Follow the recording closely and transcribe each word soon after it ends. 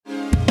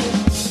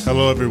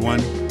Hello, everyone.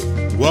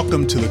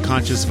 Welcome to the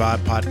Conscious Vibe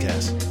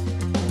podcast,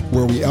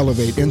 where we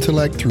elevate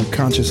intellect through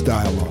conscious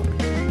dialogue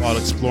while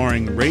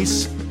exploring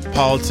race,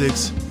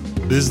 politics,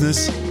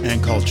 business,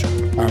 and culture.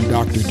 I'm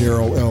Dr.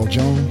 Darrell L.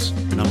 Jones.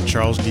 And I'm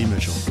Charles D.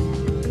 Mitchell.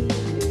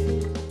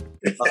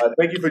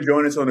 Thank you for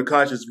joining us on the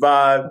Conscious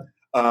Vibe.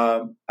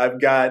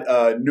 I've got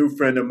a new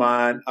friend of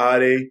mine,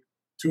 Ade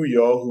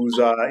Tuyo, who's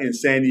in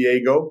San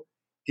Diego.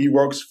 He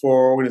works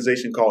for an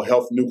organization called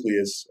Health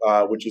Nucleus,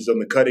 which is on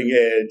the cutting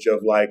edge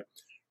of like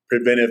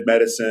preventive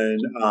medicine,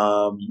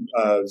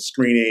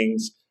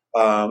 screenings,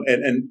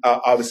 and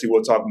obviously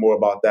we'll talk more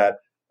about that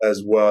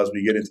as well as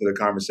we get into the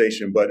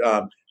conversation. But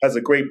has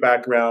a great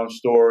background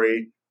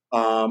story.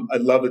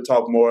 I'd love to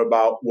talk more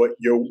about what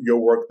your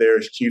work there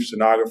as Chief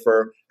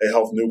Sonographer at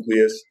Health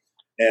Nucleus,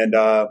 and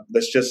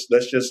let's just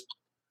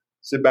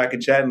sit back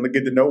and chat and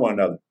get to know one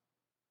another.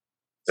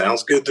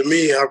 Sounds good to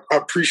me. I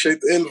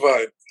appreciate the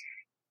invite.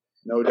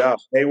 No doubt.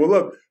 Hey, well,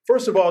 look,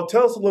 first of all,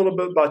 tell us a little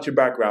bit about your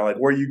background, like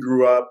where you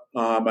grew up.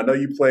 I know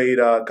you played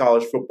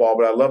college football,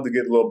 but I'd love to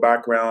get a little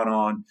background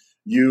on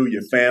you,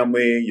 your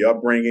family, your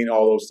upbringing,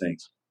 all those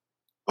things.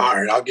 All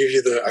right, I'll give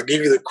you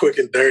the quick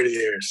and dirty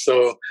here.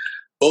 So,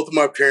 both of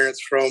my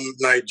parents from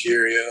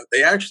Nigeria,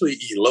 they actually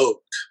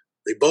eloped.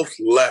 They both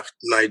left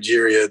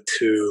Nigeria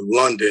to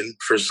London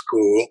for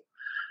school.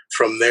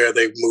 From there,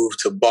 they moved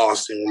to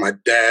Boston. My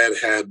dad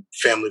had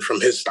family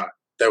from his side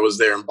that was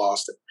there in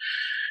Boston.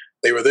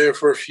 They were there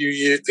for a few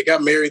years. They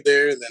got married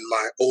there, and then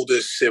my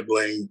oldest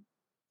sibling,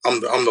 I'm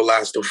the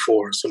last of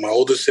four. So my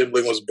oldest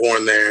sibling was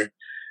born there,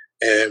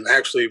 and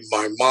actually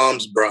my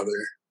mom's brother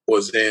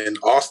was in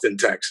Austin,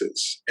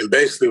 Texas, and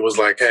basically was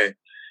like, hey,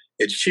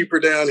 it's cheaper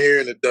down here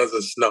and it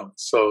doesn't snow.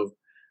 So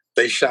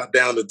they shot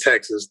down to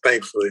Texas,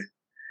 thankfully.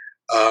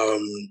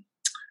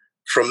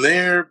 From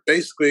there,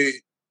 basically,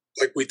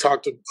 like we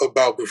talked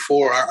about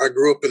before, I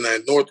grew up in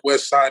the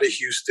northwest side of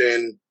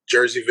Houston,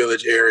 Jersey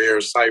Village area, or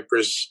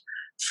Cypress,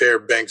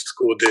 Fairbanks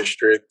School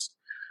District.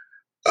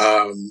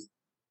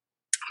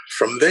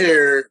 From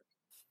there,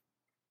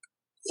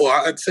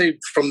 well, I'd say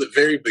from the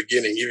very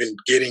beginning, even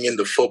getting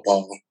into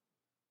football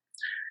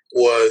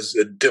was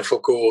a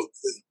difficult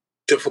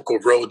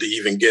road to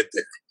even get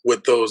there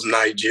with those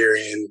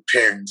Nigerian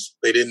parents.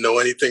 They didn't know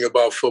anything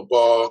about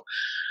football.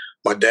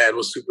 My dad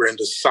was super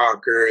into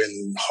soccer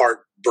and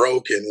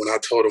heartbroken when I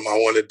told him I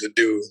wanted to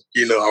do,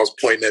 I was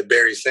pointing at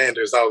Barry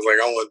Sanders. I was like,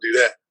 I want to do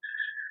that.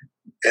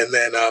 And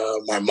then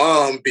my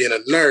mom being a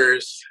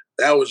nurse,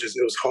 it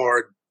was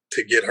hard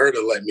to get her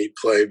to let me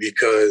play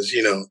because,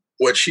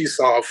 what she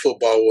saw of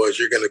football was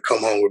you're going to come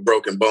home with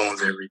broken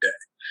bones every day.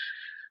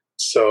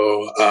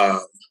 So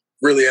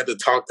really had to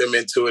talk them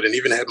into it, and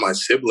even had my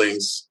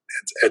siblings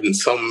in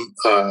some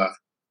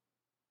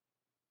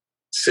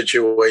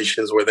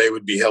situations where they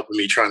would be helping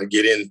me try to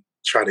get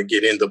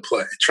into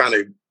play, trying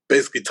to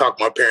basically talk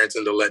my parents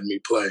into letting me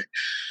play.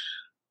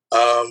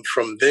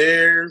 From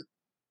there,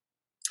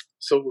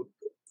 so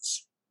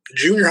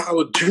junior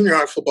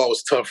high football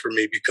was tough for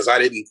me because I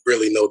didn't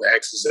really know the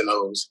X's and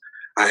O's.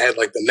 I had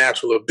like the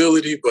natural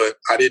ability, but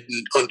I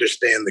didn't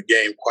understand the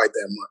game quite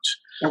that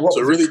much.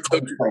 So it really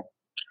took.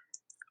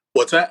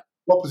 What's that?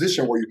 What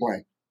position were you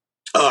playing?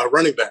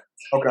 Running back.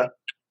 Okay.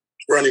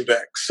 Running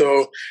back.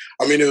 So,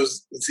 I mean,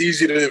 it's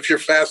easy to, if you're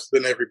faster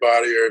than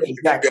everybody, or if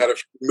you've got a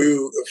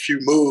few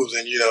moves,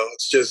 and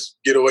it's just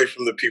get away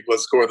from the people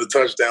and score the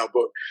touchdown.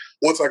 But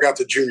once I got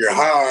to junior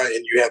high,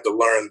 and you had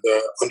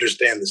to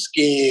understand the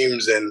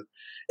schemes and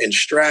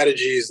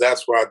strategies,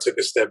 that's where I took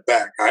a step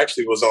back. I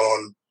actually was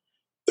on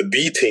the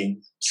B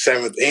team,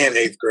 7th and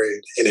 8th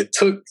grade, and it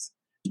took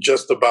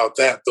just about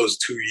those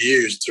 2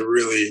 years to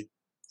really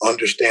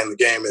understand the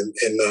game and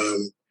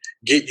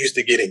get used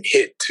to getting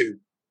hit too.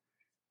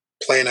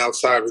 Playing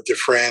outside with your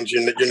friends,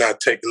 you're not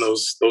taking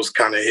those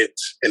kind of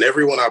hits. And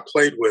everyone I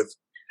played with,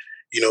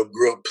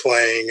 grew up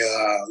playing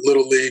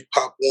Little League,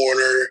 Pop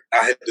Warner.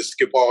 I had to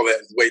skip all that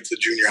and wait to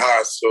junior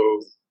high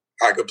so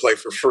I could play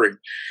for free.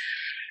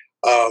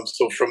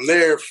 So from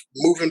there,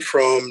 moving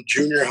from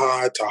junior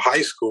high to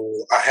high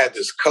school, I had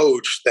this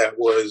coach that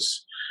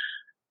was,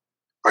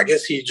 I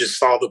guess he just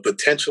saw the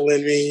potential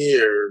in me,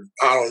 or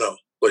I don't know.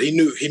 But he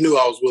knew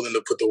I was willing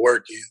to put the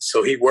work in.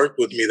 So he worked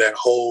with me that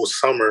whole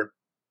summer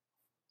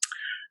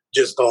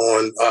just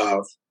on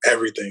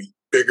everything.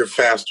 Bigger,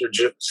 faster,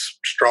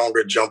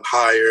 stronger, jump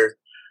higher,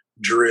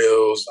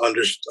 drills,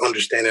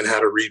 understanding how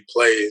to read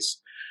plays.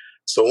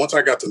 So once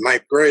I got to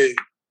 9th grade,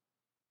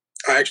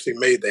 I actually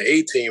made the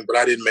A team, but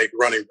I didn't make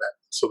running back.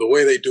 So the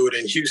way they do it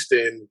in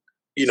Houston,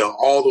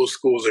 all those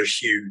schools are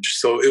huge.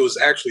 So it was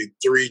actually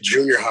 3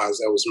 junior highs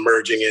that was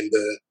merging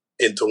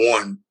into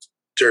one,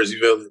 Jersey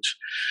Village.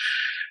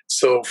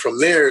 So from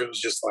there, it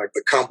was just like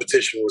the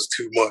competition was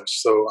too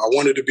much. So I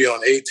wanted to be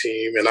on A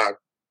team, and I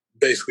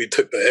basically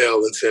took the L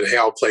and said, hey,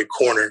 I'll play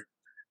corner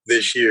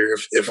this year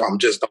if I'm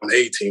just on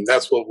A team.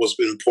 That's what was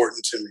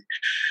important to me.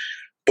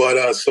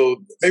 But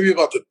so maybe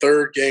about the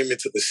 3rd game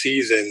into the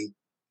season,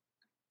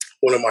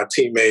 one of my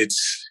teammates,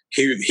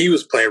 he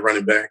was playing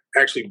running back,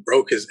 actually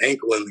broke his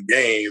ankle in the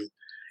game,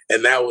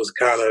 And that was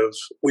kind of,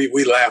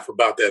 we laugh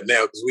about that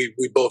now because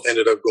we both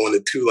ended up going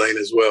to Tulane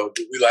as well.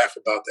 But we laugh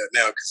about that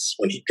now because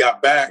when he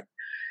got back,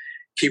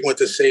 he went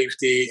to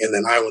safety, and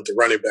then I went to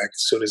running back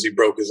as soon as he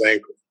broke his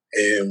ankle.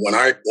 And when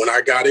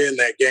I got in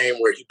that game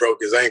where he broke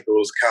his ankle, it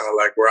was kind of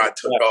like where I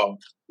took off.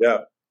 Yeah.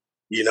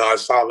 You know, I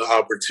saw the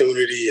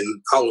opportunity,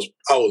 and I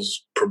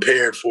was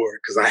prepared for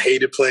it because I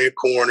hated playing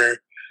corner,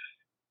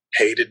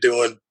 hated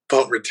doing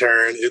punt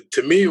return.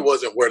 To me, it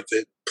wasn't worth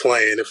it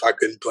playing if I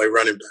couldn't play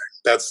running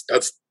back.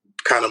 That's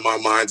kind of my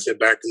mindset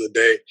back in the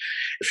day.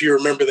 If you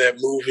remember that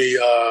movie,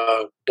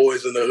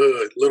 Boys in the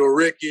Hood, Little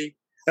Ricky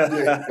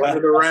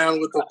running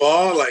around with the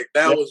ball, like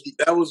that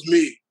was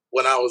me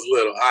when I was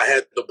little. I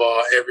had the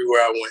ball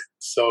everywhere I went.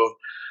 So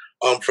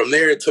from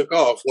there, it took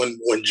off.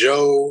 When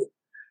Joe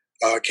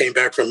came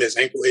back from his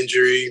ankle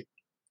injury,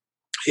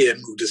 he had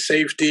moved to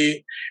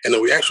safety, and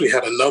then we actually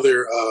had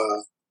another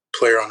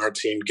player on our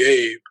team,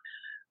 Gabe,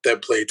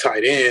 that played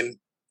tight end.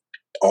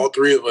 All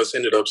three of us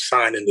ended up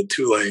signing to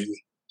Tulane,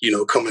 you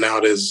know, coming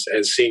out as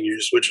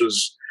seniors, which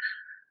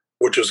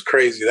was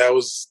crazy. That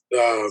was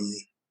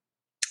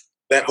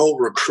that whole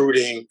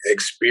recruiting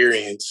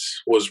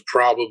experience was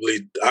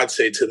probably, I'd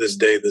say to this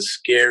day, the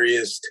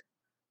scariest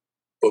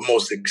but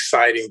most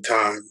exciting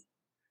time.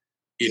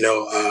 You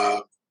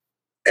know,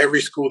 every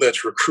school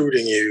that's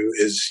recruiting you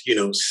is, you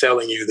know,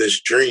 selling you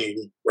this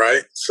dream,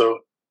 right? So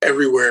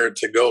everywhere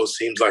to go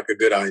seems like a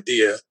good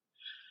idea.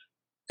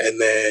 And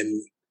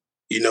then,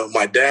 you know,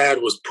 my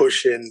dad was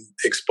pushing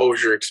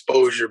exposure,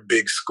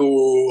 big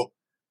school,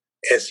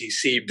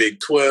 SEC, Big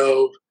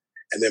 12.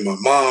 And then my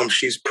mom,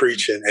 she's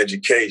preaching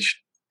education.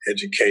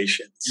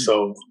 Mm-hmm.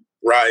 So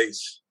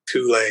Rice,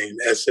 Tulane,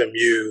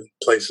 SMU,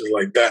 places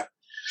like that.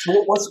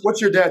 So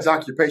what's your dad's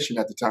occupation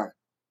at the time?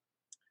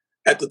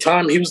 At the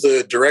time, he was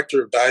the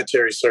director of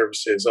dietary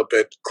services up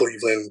at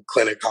Cleveland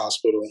Clinic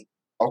Hospital.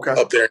 Okay.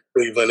 Up there in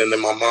Cleveland. And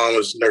then my mom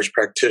was a nurse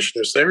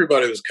practitioner. So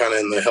everybody was kind of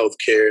in the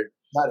healthcare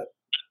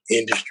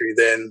industry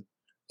then.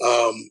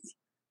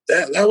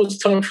 That was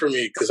tough for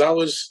me because I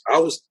was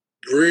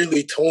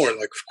really torn.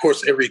 Like, of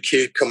course, every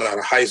kid coming out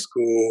of high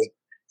school,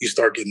 you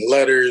start getting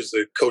letters.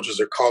 The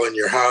coaches are calling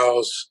your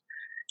house.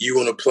 You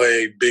want to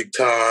play big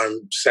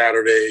time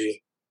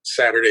Saturday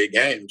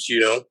games,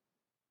 you know?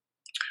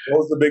 What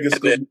was the biggest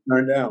school you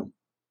turned down?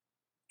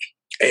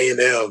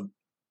 A&M.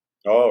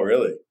 Oh,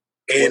 really?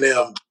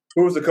 A&M.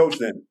 Who was the coach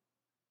then?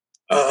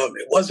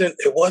 It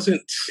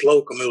wasn't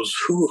Slocum. It was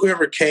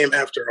whoever came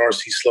after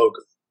R.C.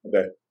 Slocum.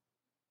 Okay.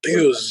 I think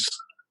it was.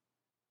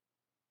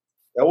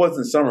 That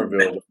wasn't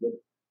Somerville.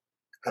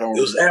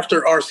 It was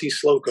after R.C.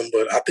 Slocum,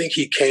 but I think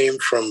he came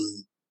from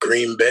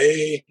Green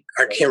Bay.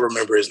 I can't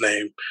remember his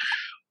name,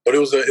 but it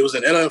was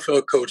an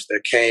NFL coach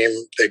that came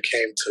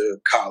to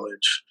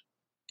college.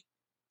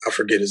 I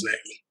forget his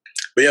name,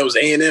 but yeah, it was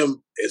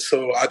A&M.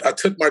 So I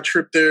took my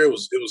trip there. It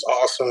was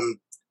awesome.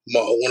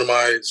 One of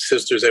my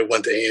sisters that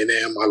went to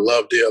A&M. I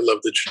loved it. I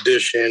loved the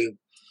tradition.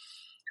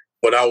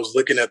 But I was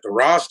looking at the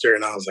roster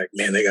and I was like,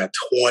 man, they got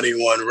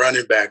 21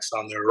 running backs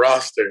on their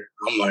roster.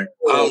 I'm like,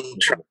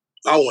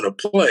 I want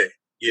to play,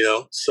 you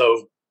know?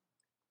 So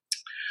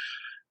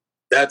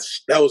that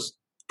was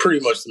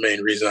pretty much the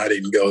main reason I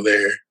didn't go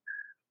there.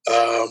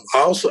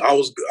 I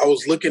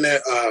was looking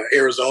at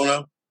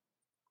Arizona.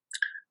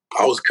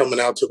 I was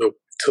coming out to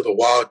the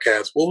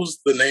Wildcats. What was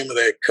the name of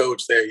that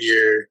coach that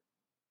year?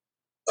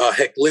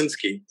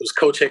 Hecklinski. It was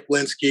Coach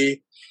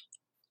Hecklinski.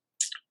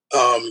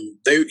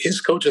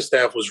 His coaching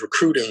staff was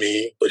recruiting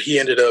me, but he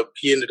ended up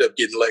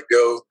getting let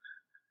go,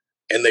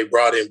 and they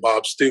brought in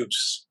Bob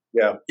Stoops,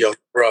 young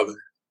brother.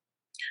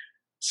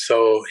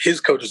 So his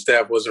coaching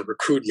staff wasn't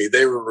recruiting me;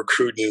 they were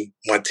recruiting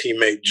my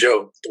teammate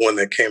Joe, the one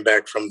that came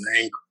back from the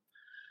ankle.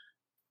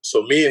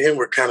 So me and him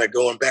were kind of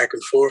going back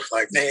and forth,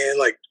 like, man,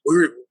 like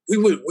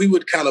we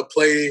would kind of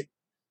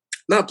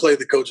not play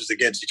the coaches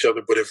against each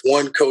other, but if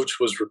one coach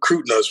was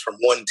recruiting us from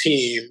one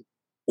team,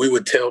 we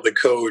would tell the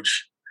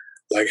coach,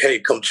 like, hey,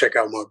 come check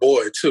out my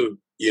boy too,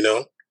 you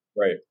know?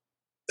 Right.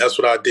 That's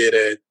what I did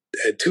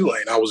at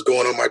Tulane. I was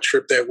going on my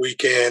trip that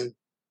weekend,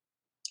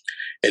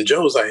 and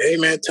Joe was like, hey,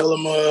 man, tell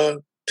him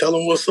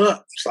what's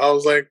up. So I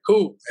was like,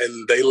 cool.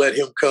 And they let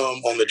him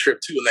come on the trip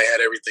too, and they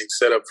had everything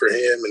set up for him,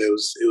 and it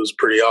was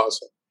pretty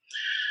awesome.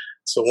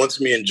 So once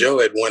me and Joe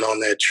had went on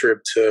that trip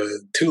to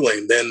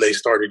Tulane, then they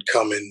started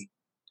coming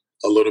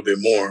a little bit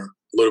more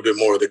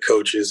of the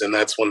coaches, and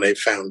that's when they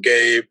found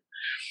Gabe.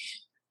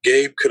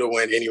 Gabe could have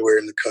went anywhere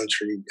in the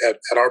country. At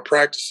our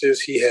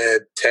practices, he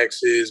had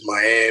Texas,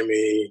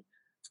 Miami,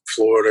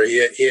 Florida.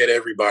 He had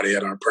everybody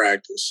at our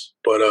practice,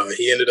 but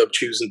he ended up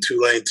choosing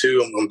Tulane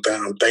too.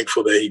 I'm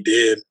thankful that he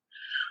did.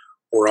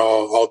 We're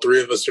all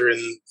three of us are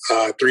in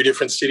 3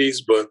 different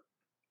cities, but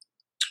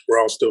we're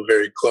all still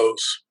very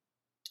close.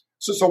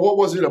 So what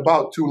was it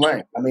about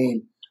Tulane? I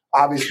mean,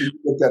 obviously you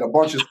looked at a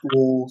bunch of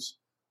schools.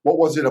 What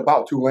was it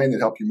about Tulane that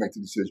helped you make the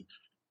decision?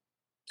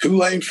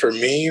 Tulane for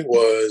me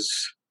was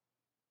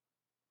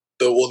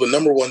the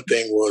number one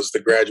thing was the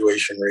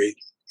graduation rate.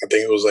 I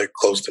think it was like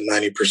close to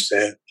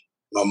 90%.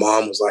 My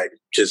mom was like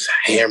just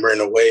hammering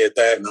away at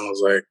that, and I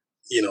was like,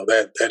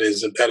 that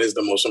is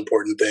the most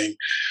important thing.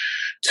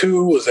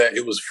 2 was that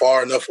it was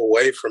far enough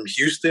away from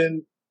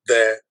Houston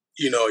that,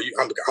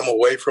 I'm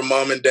away from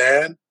mom and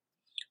dad,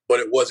 but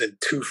it wasn't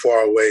too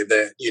far away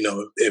that,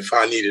 if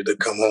I needed to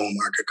come home,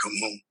 I could come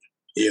home.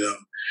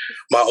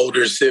 My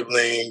older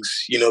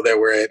siblings, that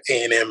were at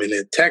A&M and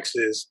at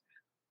Texas,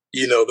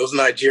 those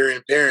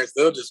Nigerian parents,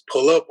 they'll just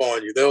pull up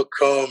on you. They'll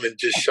come and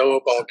just show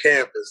up on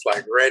campus,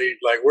 like ready,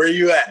 like, where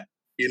you at?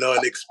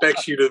 And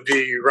expect you to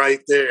be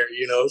right there,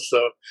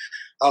 So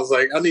I was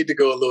like, I need to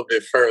go a little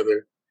bit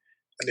further.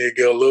 I need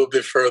to go a little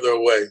bit further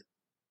away.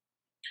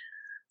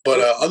 But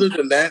other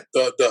than that,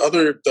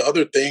 the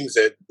other things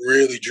that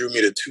really drew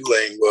me to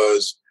Tulane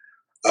was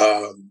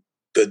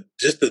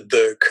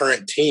the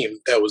current team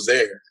that was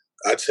there.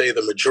 I'd say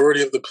the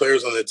majority of the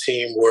players on the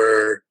team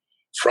were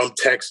from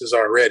Texas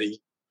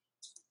already,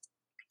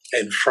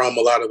 and from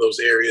a lot of those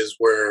areas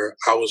where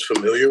I was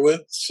familiar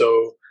with.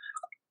 So,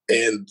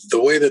 and the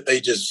way that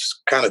they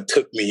just kind of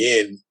took me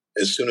in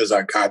as soon as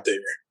I got there,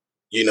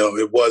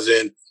 it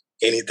wasn't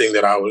anything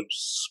that I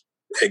was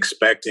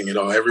expecting at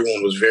all.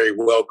 Everyone was very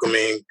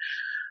welcoming,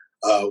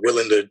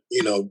 willing to,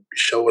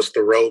 show us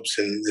the ropes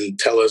and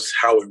tell us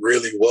how it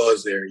really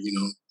was there.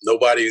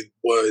 Nobody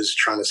was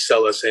trying to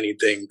sell us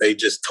anything. They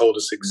just told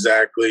us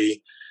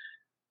exactly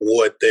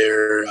what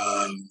their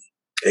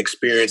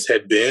experience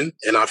had been,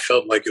 and I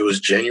felt like it was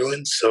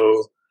genuine.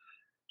 So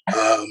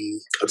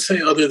I'd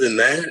say other than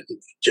that,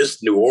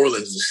 just New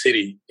Orleans, the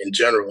city in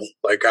general.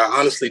 Like, I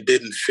honestly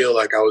didn't feel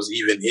like I was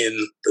even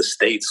in the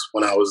States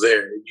when I was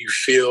there. You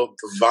feel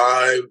the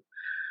vibe,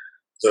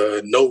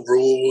 the no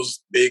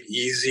rules, big,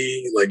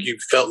 easy. Like, you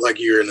felt like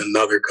you're in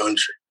another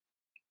country.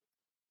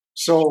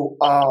 So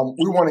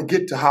we want to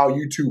get to how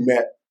you two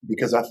met,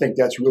 because I think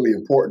that's really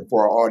important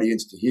for our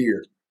audience to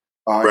hear.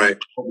 Right.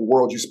 The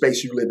world,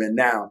 space you live in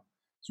now,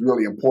 is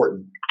really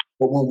important.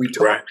 But when we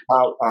talk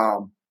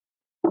about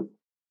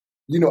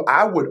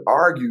I would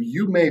argue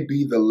you may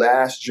be the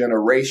last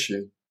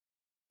generation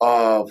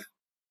of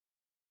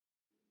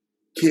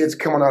kids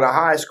coming out of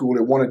high school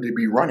that wanted to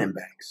be running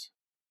backs,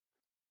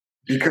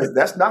 because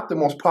that's not the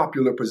most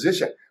popular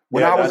position.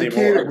 When I was a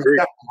kid,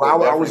 I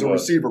was a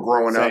receiver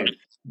growing up.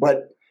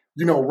 But,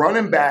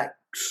 running back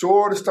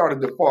sort of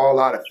started to fall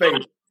out of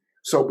favor.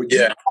 So, but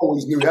you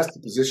always knew that's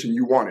the position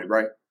you wanted,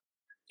 right?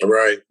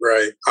 Right.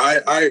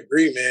 I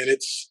agree, man.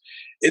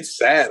 It's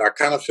sad. I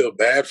kind of feel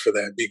bad for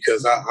that,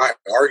 because I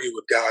argue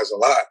with guys a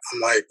lot. I'm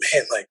like,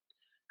 man, like,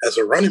 as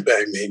a running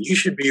back, man, you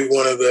should be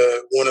one of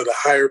the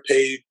higher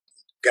paid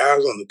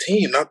guys on the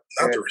team, not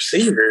the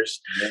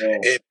receivers. Yeah.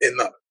 And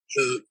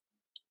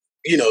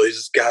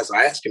these guys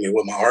are asking me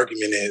what my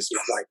argument is, and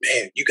I'm like,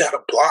 man, you got to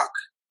block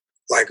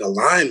like a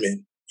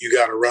lineman. You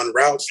got to run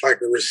routes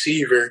like a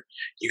receiver.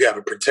 You got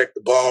to protect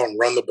the ball and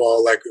run the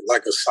ball like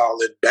a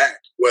solid back,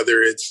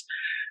 whether it's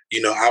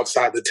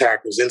outside the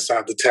tackles,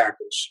 inside the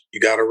tackles. You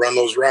got to run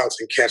those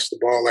routes and catch the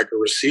ball like a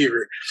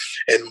receiver.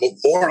 And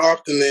more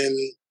often than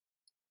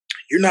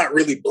you're not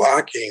really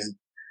blocking,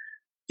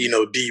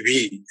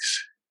 DBs.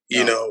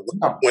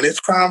 When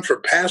it's time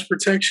for pass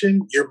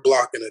protection, you're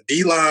blocking a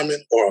D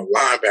lineman or a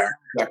linebacker.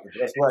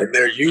 That's right. And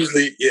they're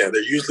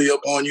usually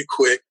up on you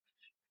quick.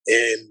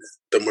 And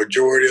the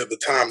majority of the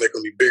time, they're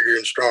going to be bigger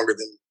and stronger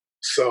than you.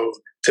 So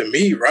to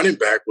me, running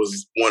back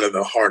was one of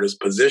the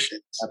hardest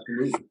positions.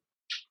 Absolutely.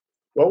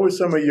 What were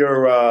some of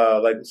your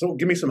so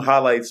give me some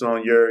highlights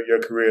on your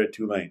career at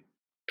Tulane?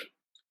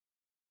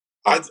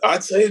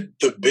 I'd say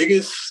the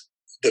biggest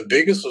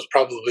was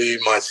probably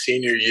my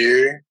senior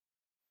year,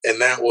 and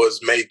that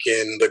was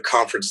making the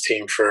conference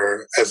team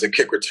as a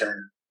kick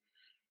return.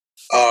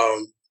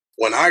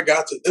 When I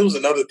got to, it was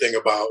another thing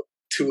about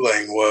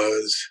Tulane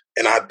was,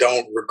 and I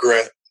don't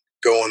regret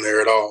going there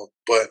at all,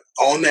 but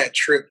on that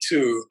trip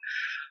too,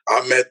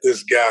 I met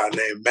this guy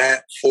named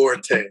Matt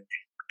Forte.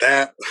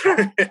 That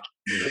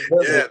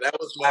that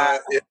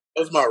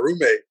was my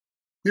roommate.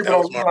 People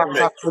don't know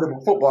how good of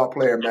a football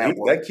player, man.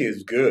 That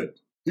kid's good.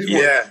 He's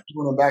one of the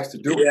running backs to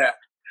do it. Yeah.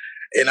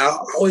 And I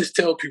always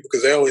tell people,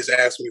 because they always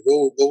ask me,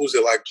 what was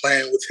it like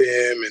playing with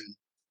him and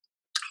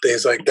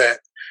things like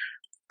that.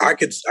 I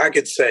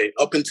could say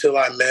up until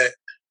I met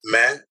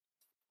Matt,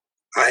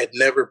 I had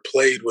never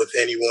played with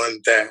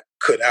anyone that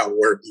could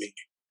outwork me.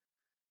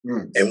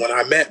 And when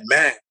I met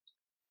Matt,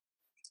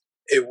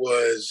 it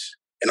was,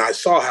 and I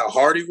saw how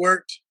hard he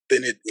worked,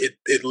 then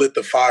it lit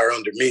the fire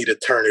under me to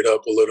turn it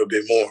up a little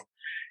bit more.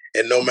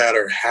 And no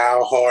matter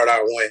how hard I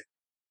went,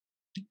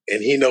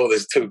 and he knows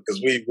this too,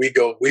 because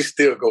we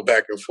still go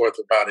back and forth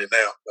about it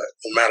now, but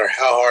no matter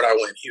how hard I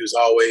went, he was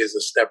always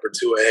a step or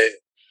two ahead.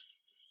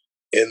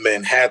 And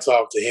man, hats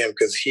off to him,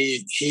 because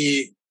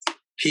he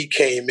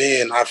came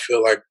in, I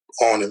feel like,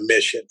 on a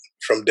mission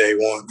from day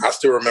one. I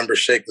still remember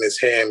shaking his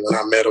hand when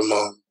I met him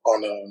on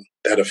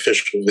that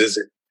official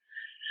visit.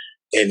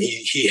 And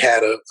he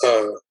had a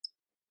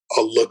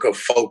look of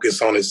focus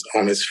on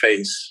his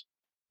face.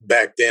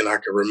 Back then, I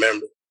could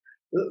remember.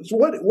 So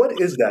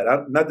what is that?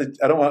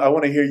 I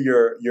want to hear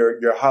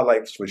your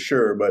highlights for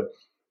sure, but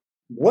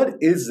what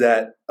is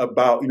that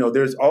about?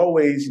 There's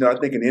always, I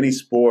think in any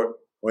sport,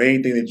 or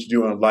anything that you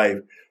do in life,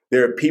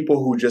 there are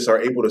people who just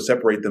are able to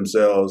separate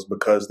themselves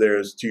because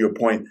there's, to your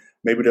point,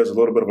 maybe there's a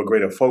little bit of a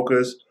greater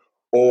focus,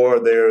 or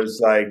there's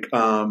like,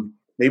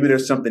 maybe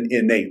there's something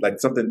innate, like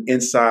something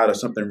inside or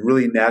something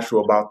really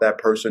natural about that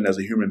person as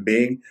a human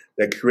being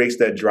that creates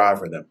that drive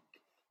for them.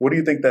 What do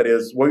you think that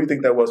is? What do you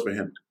think that was for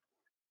him?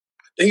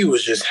 I think it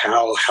was just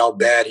how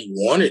bad he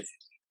wanted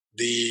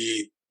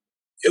it.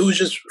 It was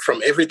just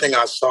from everything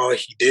I saw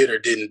he did or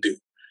didn't do.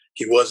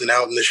 He wasn't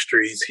out in the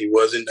streets. He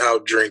wasn't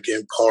out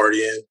drinking,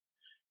 partying.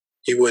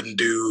 He wouldn't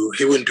do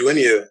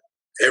any of that.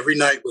 Every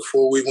night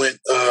before we went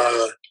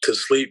to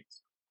sleep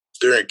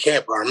during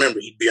camp, I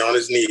remember he'd be on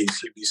his knees.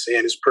 He'd be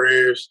saying his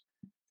prayers,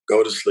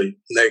 go to sleep.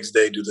 Next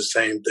day, do the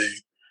same thing.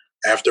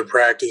 After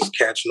practice,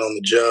 catching on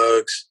the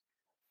jugs.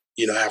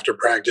 After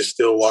practice,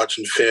 still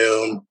watching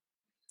film.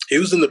 He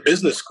was in the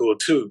business school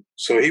too,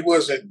 so he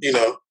wasn't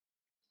taking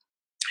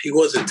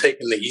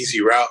the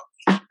easy route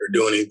or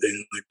doing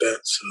anything like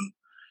that. So,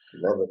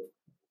 love it.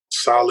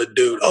 Solid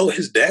dude. Oh,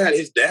 his dad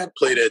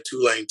played at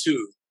Tulane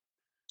too.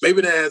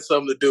 Maybe that had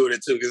something to do with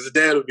it too, because his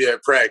dad would be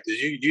at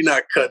practice. You're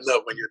not cutting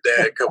up when your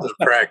dad comes to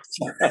practice.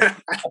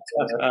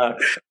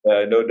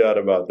 No doubt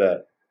about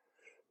that.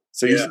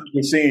 So your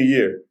senior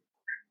year.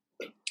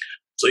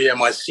 So yeah,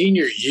 my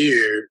senior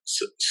year.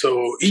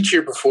 So each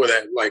year before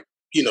that, like,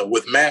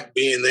 with Matt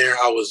being there,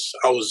 I was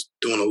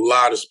doing a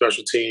lot of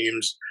special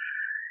teams,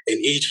 and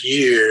each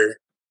year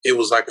it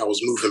was like I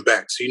was moving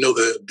back. So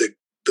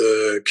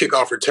the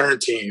kickoff return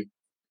team,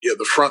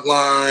 the front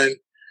line.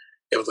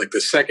 It was like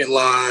the second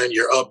line,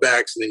 your up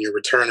backs, and then your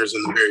returners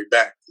in the very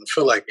back. I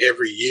feel like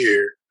every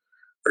year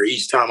or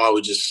each time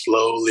I'd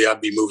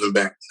be moving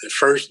back. The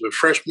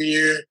freshman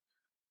year,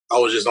 I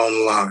was just on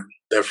the line,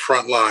 that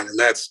front line, and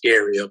that's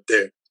scary up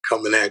there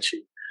coming at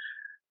you.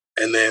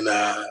 And then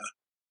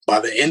by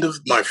the end of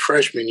my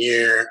freshman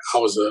year, I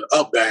was an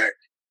up back,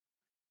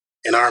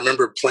 and I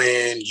remember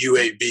playing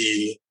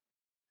UAB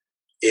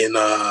in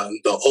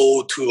the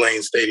old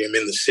Tulane Stadium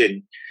in the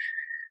city.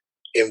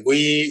 And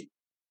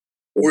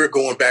we're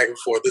going back and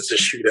forth. It's a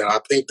shootout. I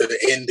think the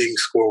ending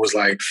score was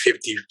like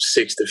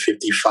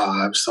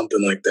 56-55,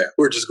 something like that.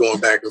 We're just going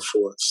back and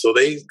forth. So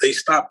they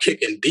stopped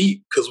kicking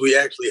deep because we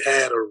actually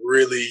had a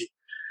really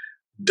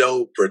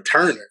dope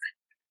returner.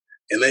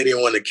 And they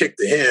didn't want to kick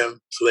to him,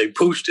 so they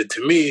pushed it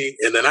to me,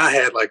 and then I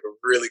had like a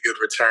really good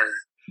return.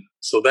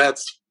 So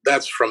that's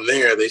from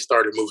there. They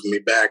started moving me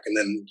back, and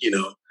then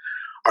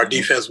our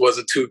defense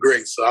wasn't too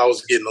great, so I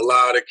was getting a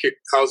lot of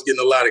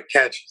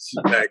catches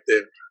back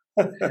there.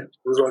 We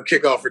was on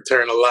kickoff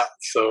return a lot,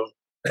 so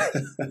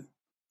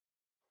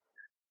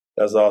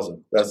that's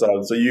awesome.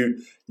 So you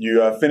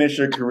finish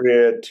your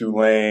career at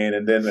Tulane,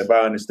 and then, if I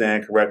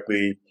understand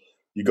correctly,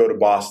 you go to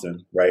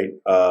Boston, right?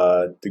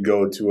 To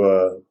go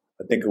to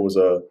I think it was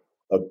a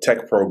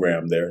tech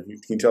program there. Can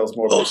you tell us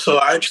more about that?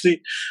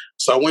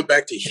 So I went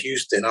back to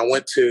Houston. I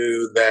went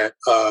to that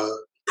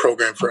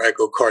program for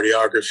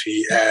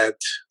echocardiography at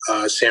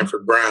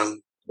Sanford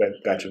Brown.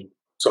 Gotcha.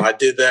 So I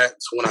did that.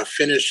 So when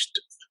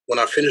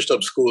I finished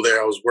up school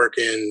there, I was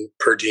working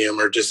per diem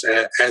or just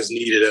as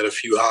needed at a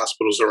few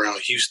hospitals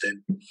around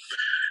Houston.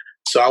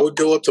 So I would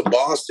go up to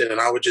Boston and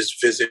I would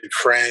just visit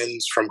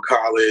friends from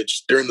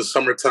college during the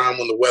summertime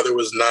when the weather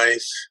was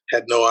nice.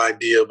 Had no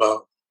idea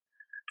about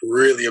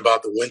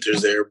the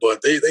winters there,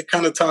 but they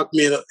kind of talked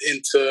me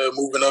into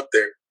moving up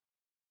there,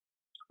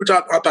 which I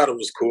thought it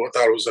was cool. I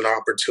thought it was an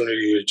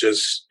opportunity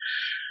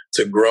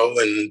to grow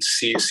and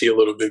see a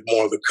little bit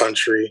more of the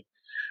country.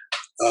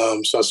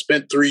 So I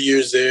spent 3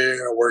 years there.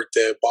 I worked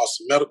at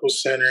Boston Medical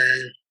Center,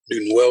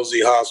 Newton Wellesley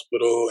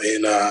Hospital,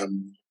 and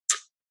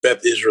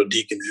Beth Israel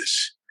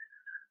Deaconess.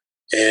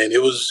 And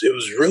it was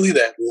really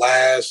that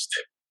last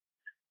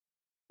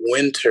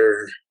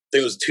winter, I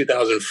think it was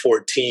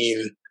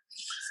 2014,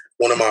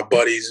 one of my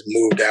buddies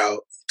moved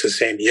out to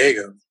San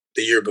Diego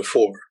the year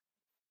before.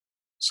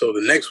 So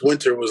the next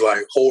winter was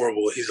like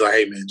horrible. He's like,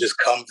 hey man, just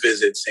come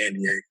visit San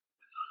Diego.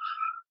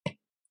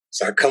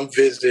 So I come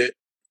visit,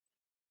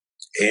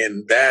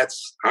 and I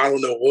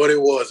don't know what it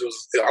was.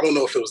 I don't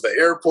know if it was the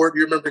airport.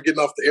 You remember getting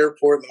off the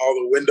airport and all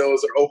the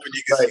windows are open.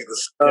 You can see the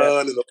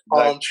sun and the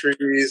palm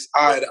trees.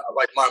 My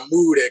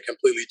mood had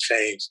completely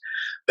changed.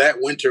 That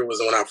winter was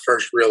when I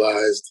first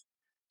realized,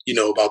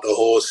 about the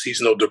whole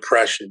seasonal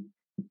depression.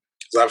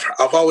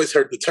 I've always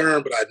heard the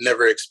term, but I'd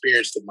never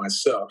experienced it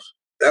myself.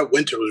 That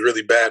winter was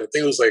really bad. I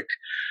think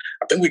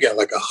we got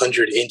like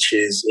 100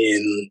 inches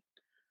in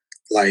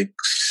like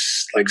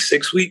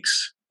 6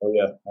 weeks. Oh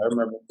yeah, I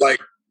remember.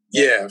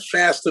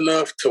 Fast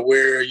enough to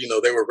where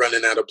they were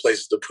running out of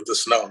places to put the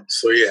snow.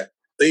 So yeah,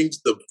 the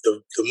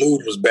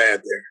mood was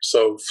bad there.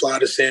 So fly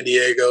to San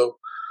Diego,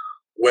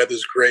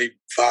 weather's great,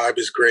 vibe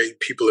is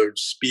great, people are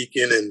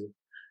speaking and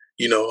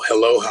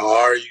hello, how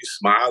are you,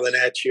 smiling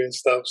at you and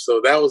stuff. So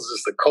that was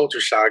just a culture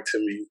shock to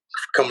me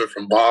coming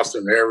from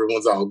Boston where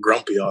everyone's all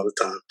grumpy all the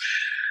time.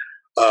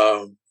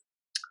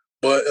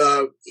 But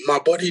my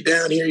buddy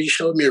down here, he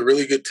showed me a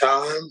really good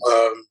time.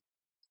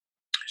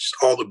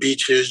 all the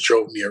beaches,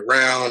 drove me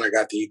around. I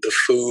got to eat the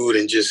food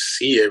and just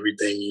see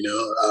everything,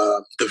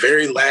 The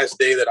very last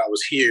day that I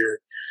was here,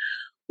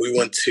 we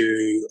went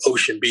to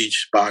Ocean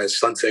Beach by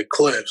Sunset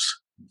Cliffs.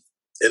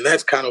 And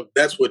that's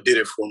what did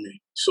it for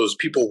me. So it's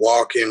people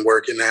walking,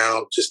 working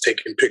out, just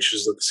taking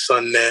pictures of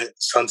the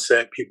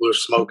sunset. People are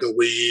smoking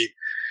weed,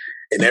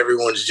 and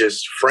everyone's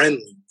just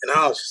friendly. And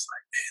I was just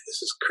like, man,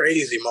 this is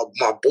crazy.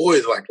 My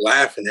boy's like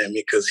laughing at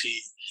me because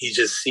he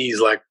just sees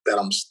like that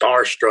I'm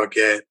starstruck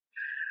at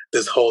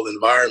this whole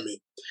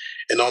environment.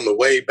 And on the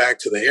way back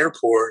to the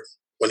airport,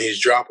 when he's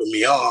dropping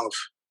me off,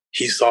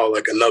 he saw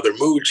like another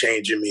mood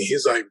change in me.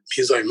 He's like,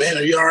 man,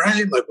 are you all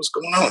right? Like, what's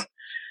going on?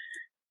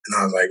 And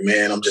I was like,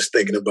 man, I'm just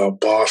thinking about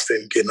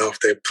Boston, getting off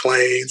that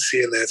plane,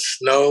 seeing that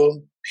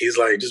snow. He's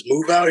like, just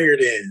move out here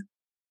then.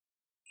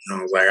 And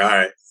I was like, all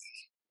right,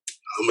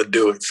 I'm going to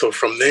do it. So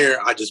from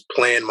there, I just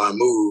planned my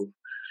move.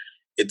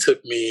 It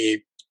took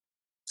me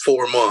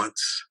 4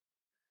 months,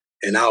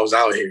 and I was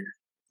out here.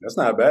 That's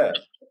not bad.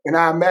 And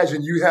I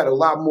imagine you had a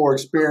lot more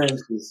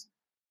experiences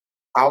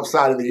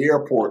outside of the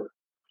airport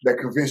that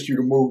convinced you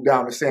to move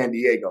down to San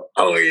Diego.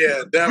 Oh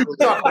yeah, definitely.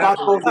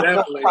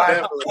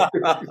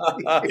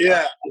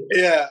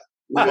 Yeah.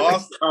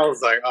 Boston, I was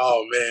like,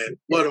 oh man,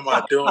 what am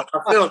I doing?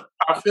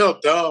 I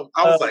felt dumb.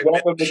 I was like,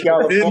 man,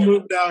 I didn't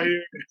move down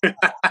here.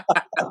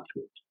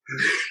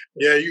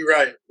 Yeah,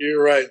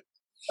 you're right.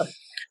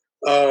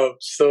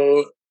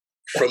 So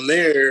from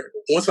there,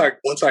 once I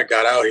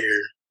got out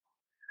here,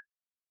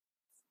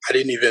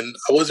 I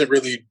wasn't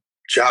really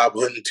job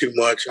hunting too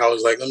much. I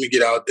was like, let me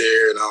get out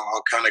there and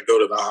I'll kind of go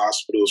to the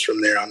hospitals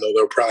from there. I know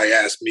they'll probably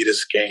ask me to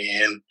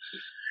scan.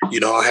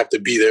 I'll have to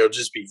be there. It'll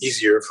just be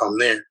easier if I'm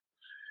there.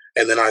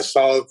 And then I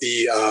saw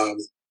the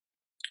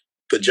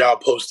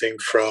job posting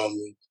from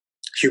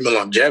Human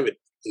Longevity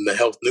in the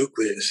Health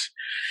Nucleus.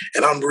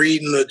 And I'm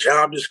reading the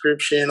job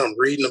description. I'm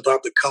reading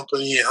about the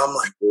company. And I'm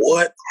like,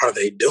 what are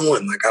they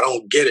doing? Like, I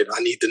don't get it.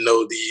 I need to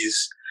know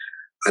these.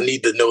 I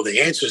need to know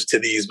the answers to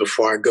these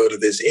before I go to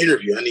this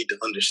interview. I need to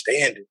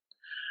understand it.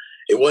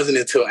 It wasn't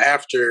until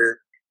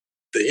after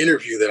the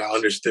interview that I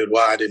understood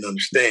why I didn't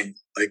understand.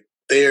 Like,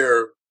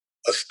 they're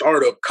a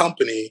startup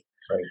company,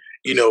 right,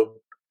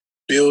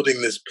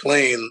 building this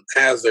plane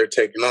as they're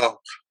taking off.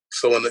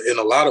 So in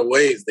a lot of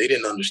ways, they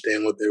didn't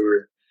understand what they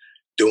were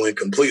doing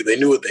completely. They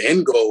knew what the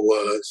end goal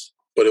was,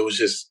 but it was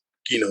just,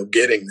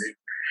 getting there.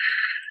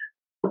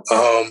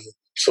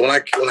 So when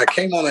I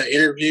came on an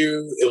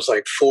interview, it was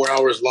like 4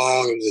 hours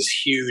long. It was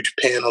this huge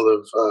panel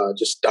of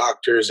just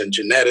doctors and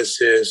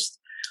geneticists,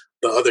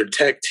 the other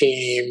tech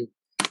team.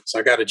 So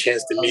I got a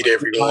chance to meet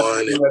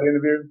everyone. That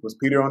interview? Was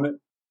Peter on it?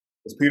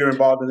 Was Peter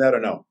involved in that or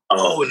no?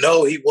 Oh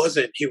no, he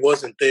wasn't. He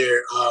wasn't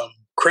there.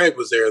 Craig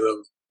was there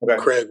though. Okay.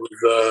 Craig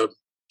was.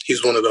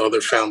 He's one of the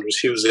other founders.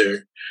 He was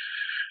there.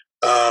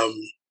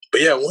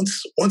 But yeah,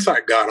 once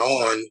I got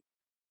on,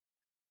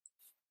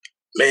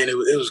 man, it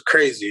was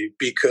crazy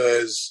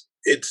because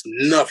it's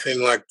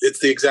nothing like.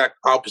 It's the exact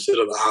opposite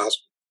of the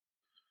hospital.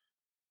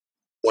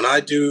 When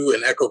I do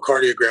an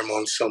echocardiogram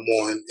on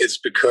someone, it's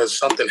because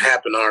something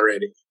happened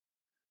already,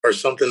 or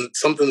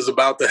something's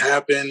about to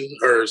happen,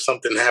 or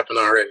something happened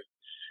already.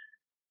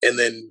 And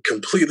then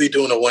completely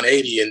doing a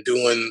 180 and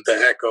doing the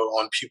echo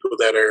on people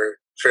that are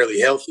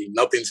fairly healthy.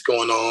 Nothing's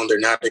going on. They're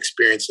not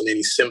experiencing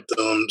any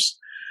symptoms,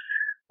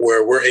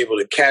 where we're able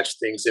to catch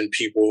things in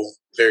people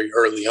very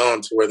early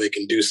on to where they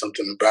can do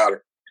something about it.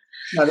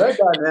 Now that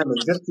dynamic,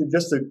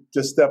 just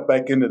to step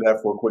back into that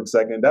for a quick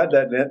second, that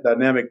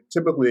dynamic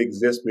typically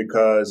exists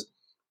because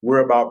we're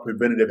about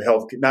preventative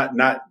health.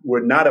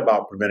 We're not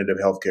about preventative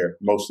healthcare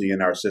mostly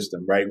in our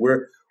system, right?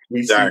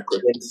 We see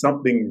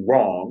something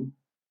wrong,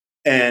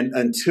 and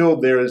until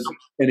there's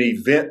an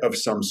event of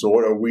some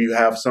sort, or we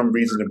have some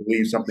reason to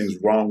believe something's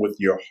wrong with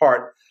your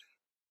heart,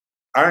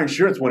 our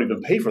insurance won't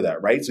even pay for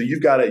that, right? So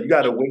you got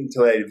to wait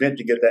until that event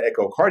to get that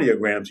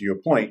echocardiogram. To your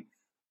point.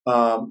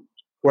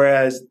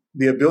 Whereas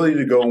the ability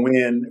to go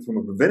in from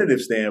a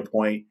preventative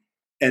standpoint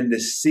and to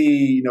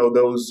see,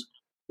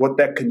 what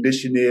that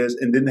condition is,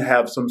 and then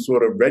have some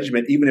sort of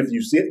regimen, even if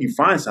you see it, you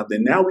find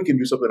something, now we can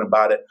do something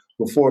about it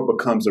before it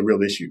becomes a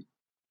real issue.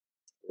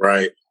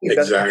 Right.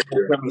 Exactly. That's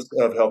the premise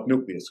of Health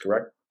Nucleus,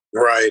 correct?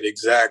 Right.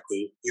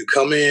 Exactly. You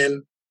come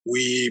in,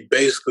 we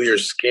basically are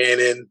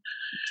scanning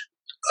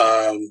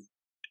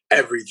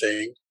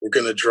everything. We're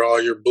going to draw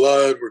your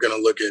blood. We're going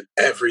to look at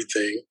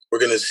everything. We're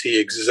going to see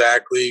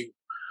exactly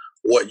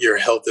what your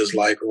health is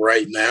like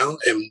right now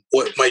and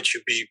what might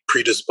you be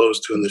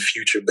predisposed to in the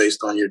future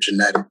based on your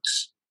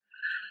genetics.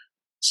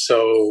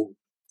 So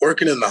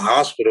working in the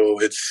hospital,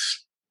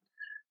 it's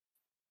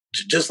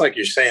just like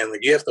you're saying, like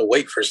you have to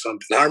wait for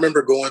something. I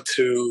remember going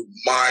to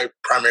my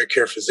primary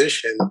care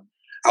physician.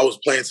 I was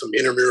playing some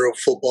intramural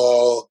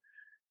football.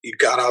 He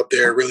got out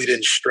there, really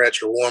didn't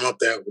stretch or warm up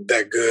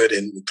that good,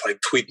 and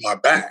like tweaked my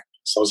back.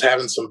 So I was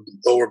having some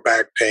lower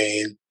back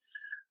pain.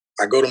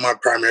 I go to my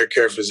primary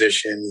care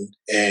physician,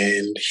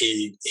 and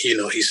he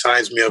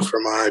signs me up for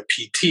my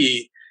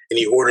PT, and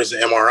he orders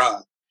an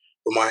MRI.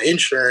 But my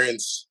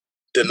insurance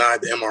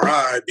denied the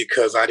MRI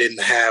because I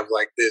didn't have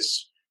like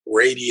this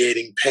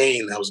radiating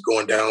pain that was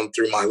going down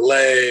through my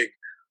leg,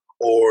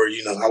 or,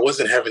 you know, I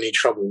wasn't having any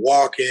trouble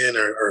walking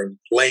or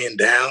laying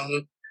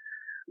down.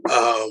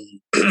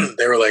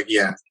 They were like,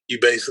 yeah, you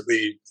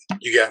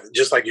got,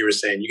 just like you were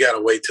saying, you got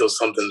to wait till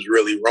something's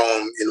really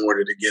wrong in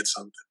order to get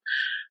something.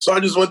 So I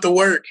just went to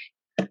work,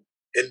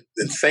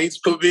 and Saints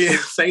put me in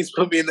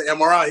the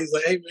MRI. He's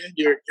like, hey man,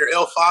 your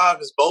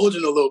L5 is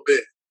bulging a little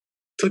bit.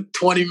 Took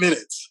 20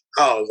 minutes.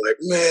 I was like,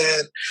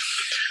 man.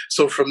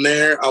 So from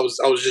there, I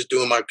was just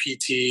doing my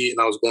PT, and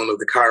I was going to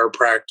the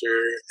chiropractor,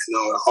 and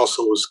I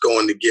also was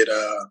going to get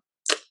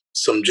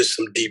some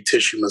deep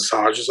tissue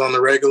massages on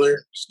the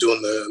regular. Just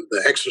doing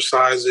the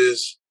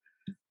exercises.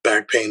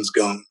 Back pain's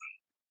gone.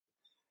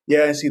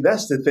 Yeah, and see,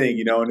 that's the thing,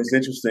 you know, and it's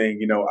interesting.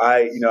 You know,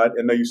 I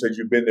know you said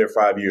you've been there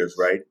 5 years,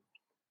 right?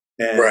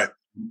 And right.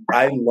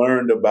 I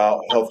learned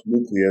about Health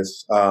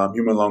Nucleus,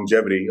 human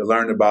longevity. I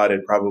learned about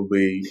it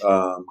probably,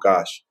 a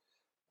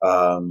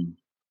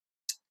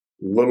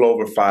little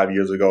over 5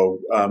 years ago.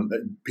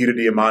 Peter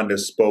Diamandis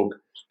spoke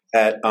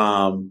at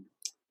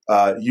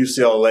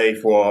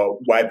UCLA for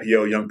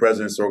YPO, Young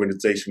Presidents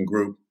Organization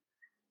Group.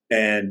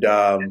 And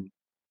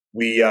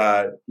we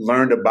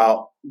learned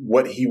about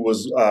what he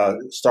was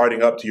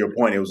starting up. To your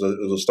point, it was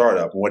a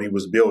startup, and what he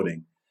was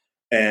building.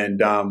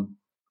 And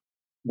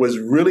was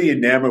really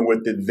enamored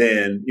with it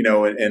then, you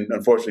know, and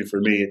unfortunately for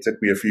me, it took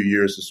me a few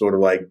years to sort of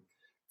like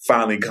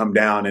finally come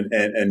down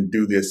and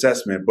do the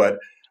assessment. But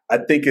I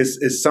think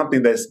it's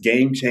something that's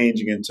game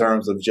changing in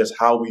terms of just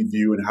how we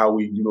view and how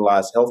we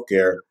utilize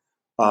healthcare,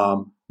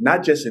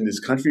 not just in this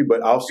country,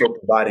 but also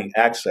providing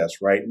access,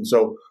 right? And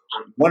so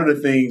one of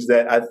the things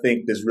that I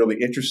think is really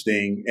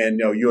interesting, and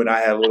you know, you and I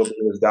had a little bit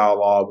of this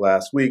dialogue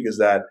last week, is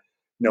that,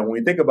 you know, when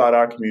we think about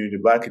our community,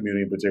 the Black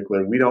community in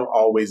particular, we don't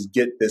always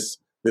get this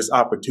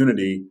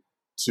opportunity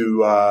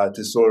to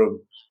sort of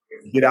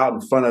get out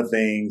in front of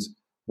things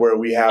where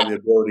we have the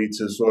ability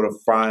to sort of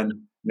find,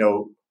 you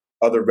know,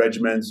 other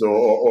regimens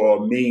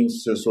or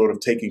means to sort of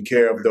taking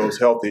care of those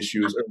health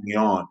issues early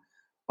on.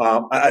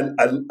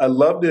 I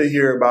love to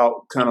hear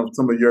about kind of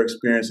some of your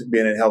experience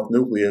being at Health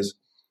Nucleus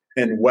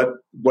and what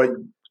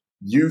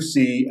you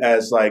see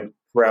as like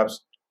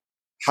perhaps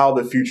how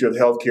the future of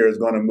healthcare is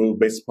going to move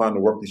based upon the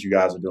work that you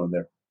guys are doing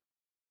there.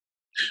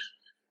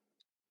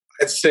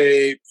 I'd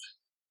say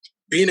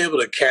being able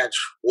to catch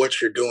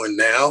what you're doing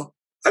now,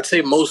 I'd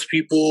say most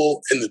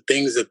people and the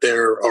things that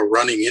they're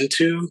running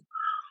into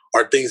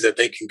are things that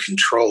they can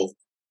control.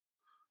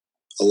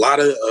 A lot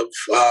of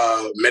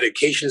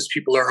medications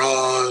people are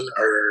on,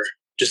 or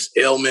just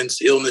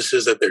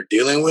illnesses that they're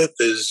dealing with,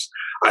 is,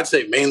 I'd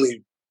say,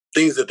 mainly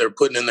things that they're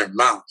putting in their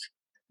mouth.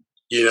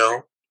 You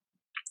know,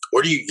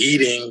 what are you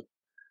eating?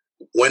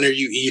 When are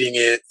you eating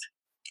it?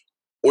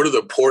 What are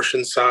the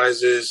portion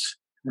sizes?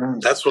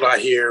 That's what I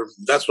hear.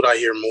 That's what I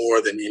hear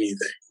more than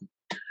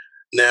anything.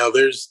 Now,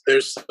 there's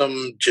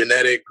some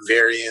genetic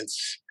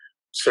variants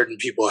certain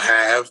people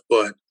have,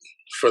 but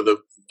for the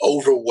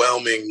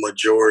overwhelming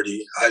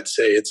majority, I'd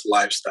say it's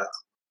lifestyle,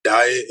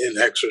 diet, and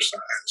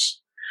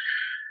exercise.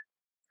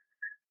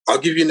 I'll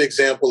give you an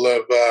example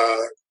of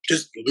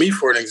just me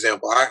for an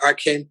example. I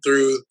came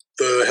through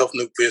the Health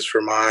Nucleus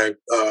for my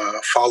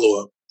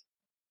follow-up.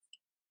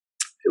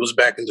 It was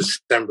back in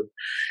December.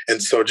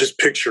 And so just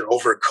picture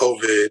over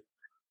COVID,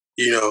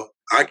 you know,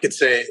 I could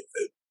say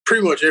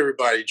pretty much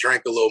everybody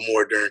drank a little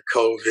more during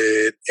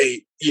COVID,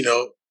 ate, you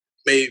know,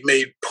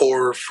 made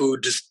poor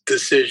food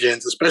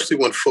decisions, especially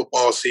when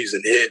football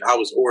season hit. I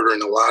was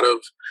ordering a lot of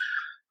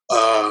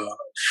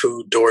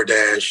food,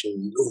 DoorDash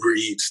and Uber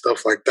Eats,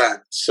 stuff like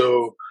that.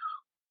 So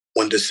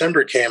when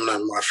December came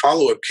and my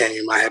follow-up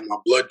came, I had my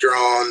blood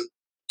drawn,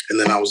 and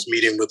then I was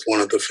meeting with one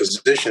of the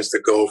physicians to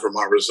go over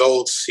my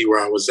results, see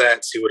where I was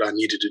at, see what I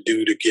needed to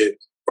do to get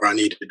where I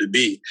needed to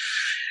be.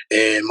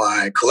 And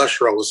my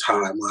cholesterol was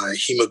high, my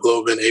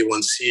hemoglobin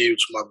A1C,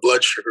 which my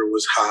blood sugar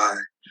was high.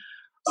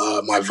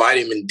 My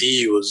vitamin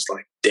D was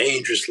like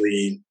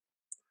dangerously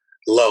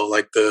low.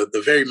 Like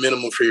the very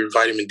minimum for your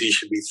vitamin D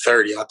should be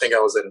 30. I think I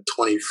was at a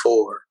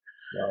 24.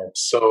 Wow.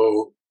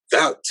 So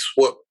that's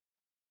what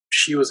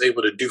she was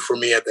able to do for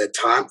me at that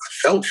time. I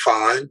felt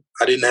fine.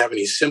 I didn't have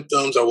any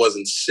symptoms. I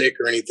wasn't sick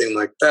or anything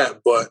like that.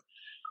 But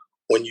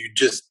when you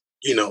just,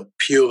 you know,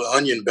 peel the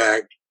onion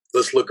back,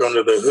 let's look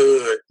under the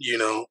hood, you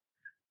know,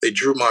 they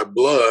drew my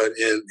blood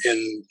and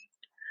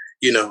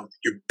you know,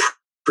 you're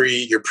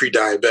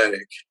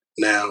pre-diabetic.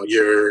 Now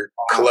your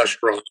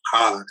cholesterol is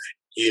high,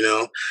 you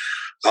know.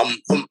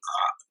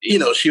 You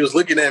know, she was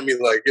looking at me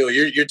like, yo,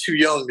 you're too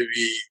young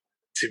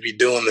to be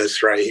doing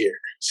this right here.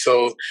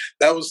 So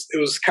it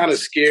was kind of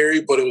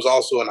scary, but it was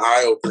also an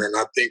eye opener. And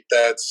I think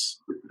that's,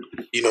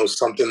 you know,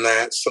 something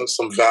that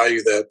some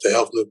value that the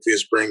Health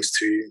Nucleus brings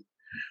to you.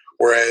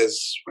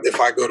 Whereas if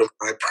I go to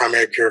my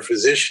primary care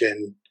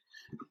physician,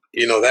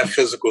 you know, that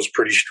physical is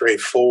pretty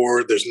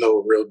straightforward. There's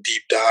no real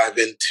deep dive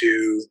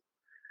into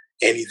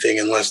anything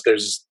unless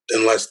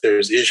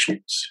there's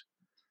issues.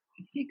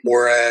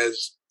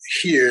 Whereas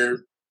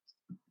here,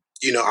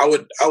 you know, I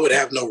would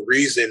have no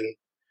reason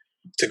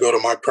to go to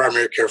my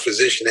primary care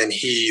physician and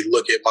he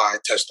look at my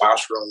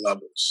testosterone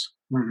levels.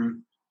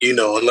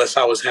 Unless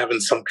I was having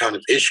some kind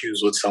of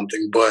issues with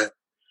something, but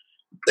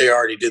they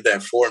already did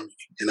that for me,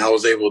 and I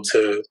was able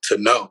to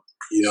know,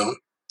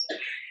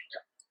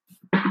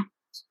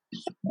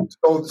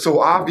 So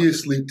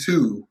obviously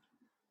too,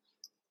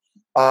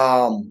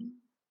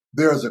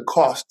 there's a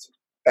cost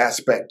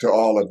aspect to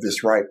all of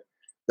this, right?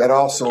 That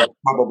also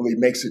probably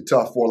makes it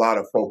tough for a lot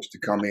of folks to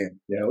come in.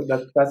 Yeah,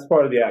 that's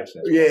part of the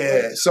access.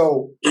 Yeah.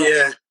 So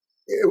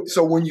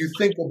when you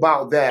think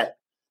about that,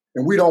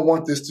 and we don't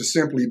want this to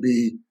simply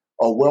be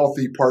a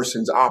wealthy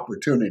person's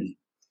opportunity.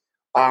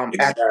 At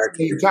the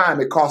same time,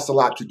 it costs a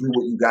lot to do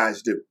what you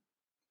guys do.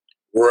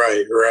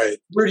 Right.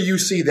 Where do you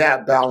see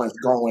that balance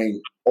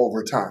going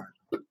over time?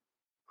 I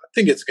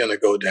think it's going to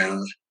go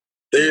down.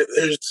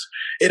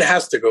 It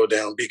has to go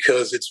down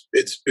because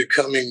it's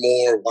becoming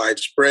more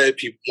widespread.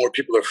 More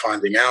people are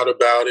finding out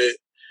about it,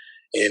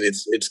 and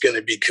it's going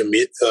to be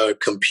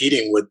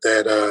competing with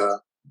that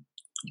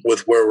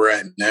with where we're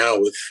at now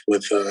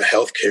with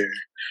healthcare.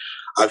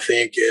 I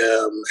think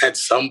at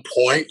some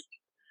point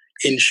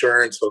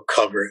insurance will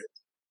cover it.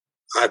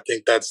 I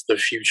think that's the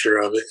future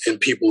of it,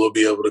 and people will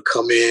be able to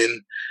come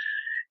in,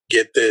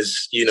 get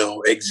this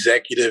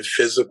executive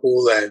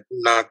physical at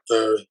not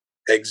the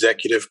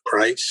executive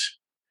price.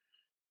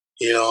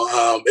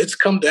 It's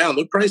come down.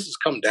 The price has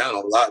come down a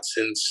lot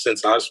since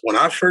when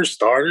I first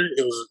started.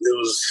 It was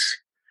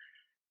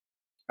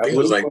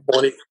like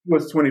 20. It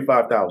was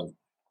 25,000.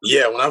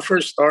 Yeah, when I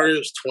first started, it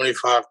was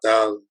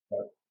 25,000.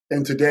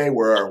 And today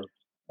we're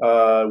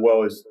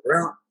it's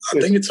around. I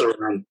think it's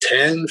around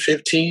 10,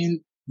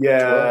 15.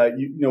 Yeah,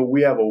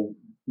 we have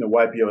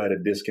YPO had a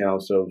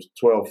discount, so it's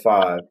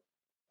 12.5.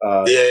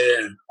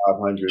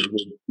 500.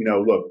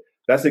 Look.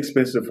 That's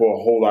expensive for a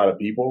whole lot of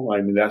people.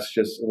 I mean, that's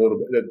just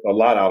a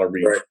lot out of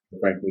reach,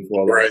 frankly,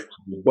 for a lot of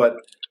people. But,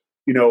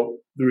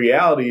 the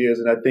reality is,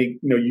 and I think,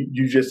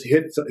 you just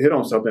hit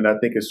on something that I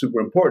think is super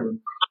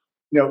important.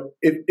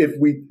 If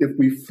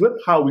we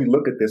flip how we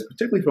look at this,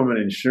 particularly from an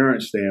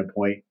insurance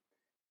standpoint,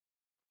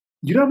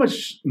 you know how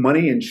much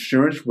money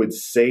insurance would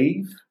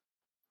save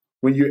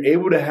when you're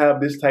able to have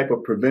this type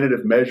of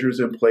preventative measures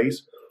in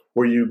place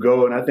where you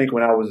go, and I think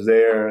when I was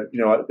there,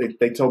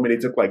 they told me they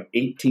took like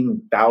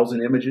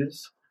 18,000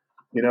 images,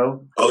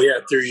 Oh yeah,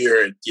 for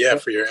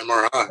your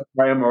MRI.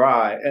 My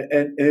MRI,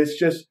 and it's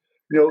just,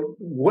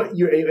 what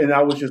you're able, and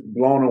I was just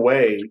blown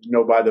away,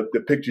 by the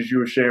pictures you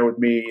were sharing with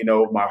me,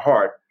 my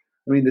heart.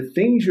 I mean, the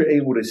things you're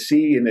able to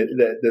see and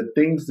the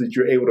things that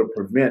you're able to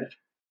prevent,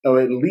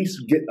 or at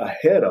least get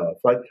ahead of,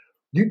 like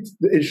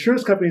the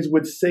insurance companies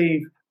would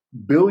save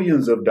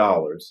billions of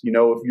dollars,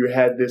 if you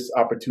had this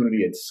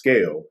opportunity at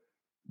scale.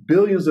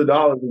 Billions of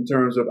dollars in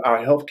terms of our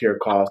healthcare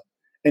costs,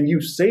 and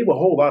you save a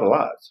whole lot of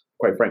lives,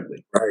 quite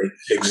frankly. Right,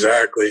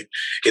 exactly.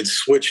 It's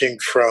switching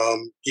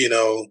from,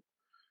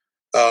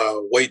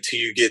 wait till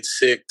you get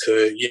sick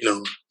to,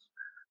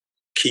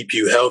 keep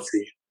you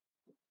healthy.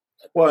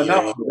 Well,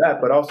 not only that,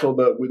 but also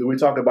we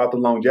talk about the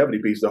longevity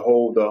piece, the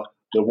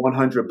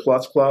 100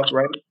 plus club,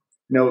 right?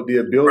 The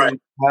ability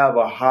to have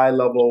a high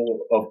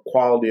level of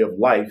quality of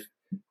life,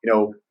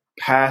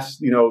 past,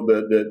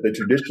 the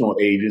traditional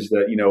ages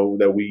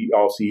that we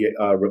all see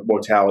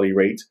mortality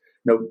rates,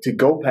 to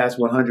go past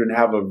 100 and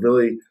have a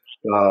really,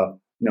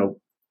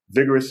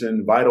 vigorous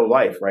and vital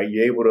life, right?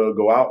 You're able to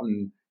go out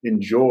and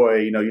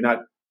enjoy, you're not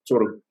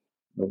sort of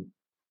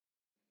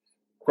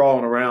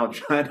crawling around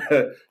trying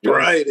to.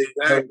 Right,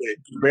 exactly.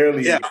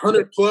 Barely. Yeah,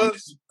 100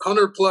 plus,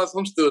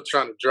 I'm still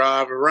trying to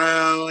drive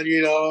around,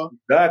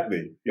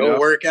 Exactly. Go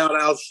work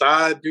out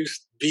outside,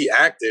 be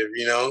active,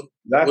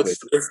 Exactly.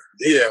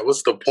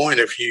 What's the point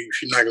if you're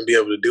not going to be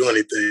able to do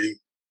anything?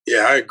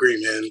 Yeah, I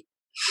agree, man.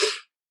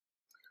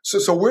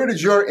 So where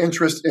did your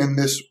interest in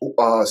this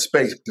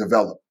space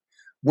develop?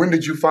 When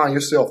did you find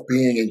yourself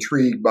being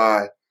intrigued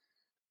by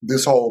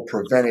this whole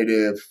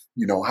preventative,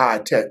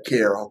 high-tech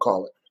care, I'll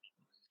call it?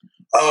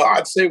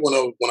 I'd say when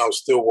I was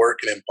still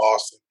working in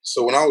Boston.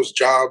 So when I was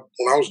job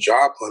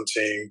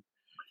hunting,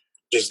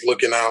 just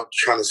looking out,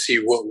 trying to see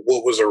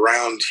what was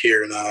around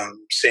here in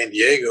San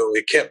Diego,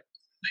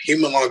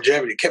 human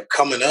longevity kept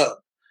coming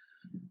up,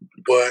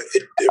 but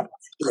it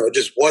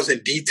just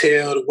wasn't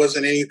detailed. It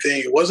wasn't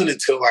anything. It wasn't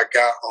until I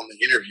got on the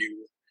interview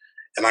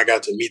and I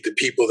got to meet the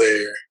people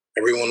there.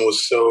 Everyone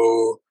was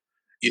so,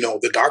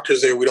 the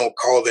doctors there, we don't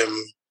call them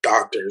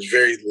doctors,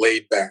 very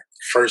laid back,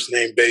 first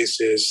name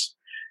basis.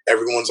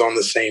 Everyone's on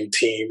the same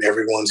team.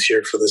 Everyone's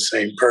here for the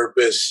same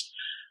purpose.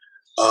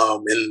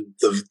 And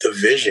the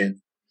vision.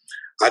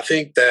 I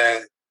think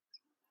that,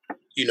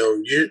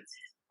 you're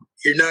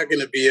not going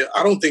to be,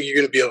 I don't think you're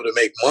going to be able to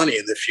make money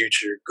in the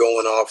future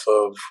going off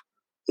of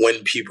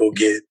when people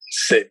get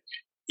sick.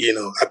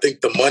 I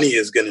think the money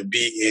is going to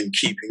be in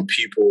keeping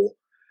people,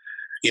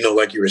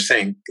 like you were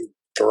saying,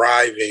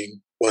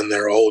 thriving when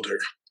they're older,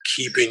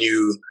 keeping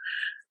you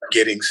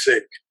getting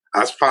sick.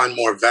 I find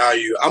more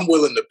value. I'm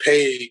willing to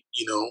pay,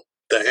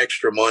 the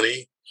extra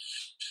money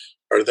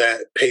or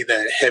pay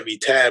that heavy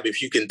tab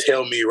if you can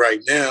tell me right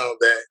now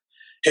that,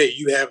 hey,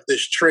 you have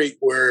this trait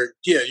where,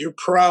 you're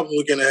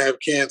probably going to have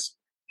cancer.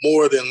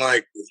 more than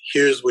like,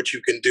 here's what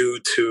you can do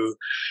to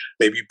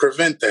maybe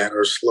prevent that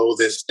or slow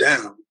this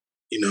down.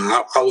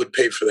 I would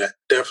pay for that,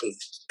 definitely,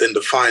 than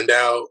to find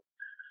out,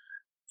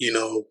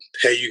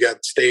 hey, you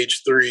got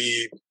stage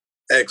 3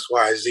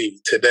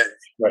 XYZ today.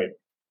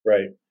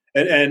 Right.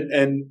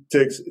 And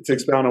to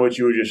expound on what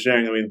you were just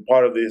sharing, I mean,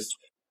 part of this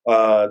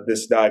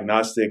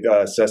diagnostic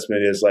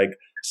assessment is like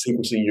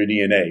sequencing your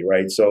DNA,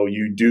 right? So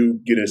you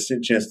do get a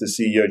chance to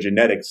see your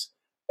genetics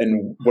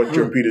and what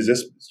your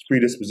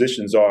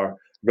predispositions are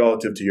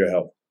relative to your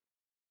health.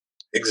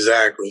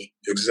 Exactly.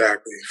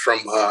 From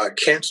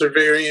cancer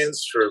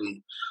variants,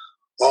 from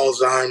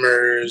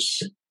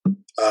Alzheimer's,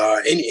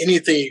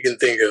 anything you can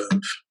think of.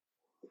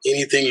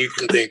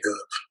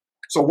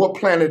 So what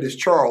planet is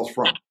Charles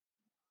from?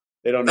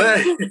 They don't know.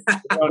 They're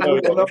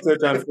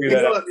trying to figure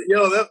that out.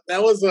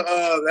 That was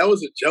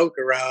a joke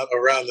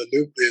around the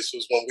nucleus,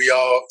 was when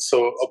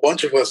a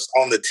bunch of us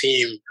on the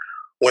team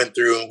went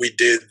through and we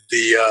did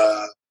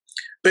the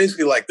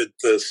basically like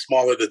the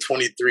smaller, the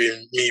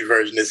 23andMe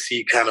version to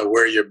see kind of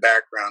where your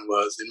background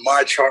was. And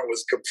my chart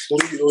was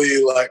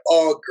completely like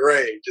all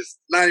gray, just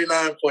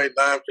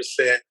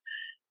 99.9%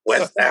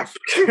 West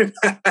African.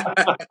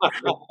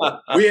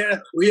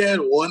 we had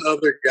one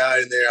other guy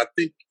in there. I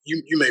think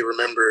you may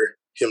remember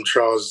him,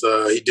 Charles.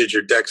 He did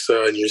your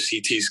DEXA and your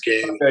CT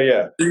scan.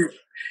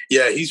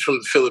 Yeah, he's from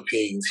the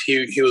Philippines.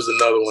 He was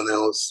another one that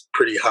was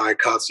pretty high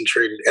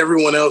concentrated.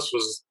 Everyone else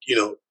was,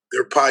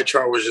 their pie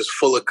chart was just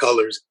full of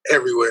colors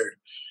everywhere.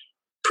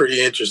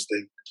 Pretty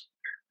interesting.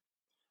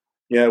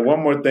 Yeah, one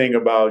more thing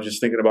about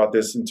just thinking about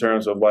this in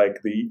terms of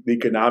like the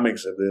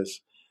economics of this.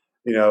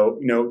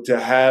 To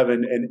have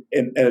an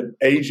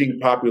aging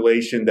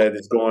population that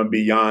is going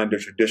beyond the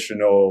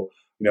traditional,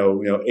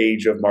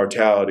 age of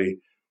mortality,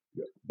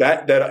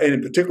 that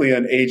and particularly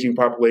an aging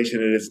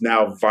population that is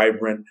now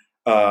vibrant,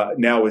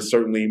 now is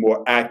certainly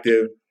more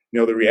active.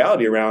 The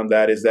reality around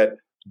that is that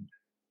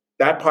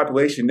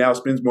population now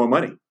spends more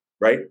money,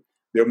 right?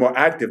 They're more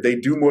active. They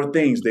do more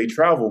things. They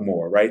travel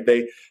more, right?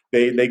 They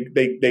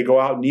go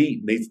out and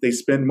eat. They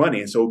spend money,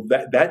 and so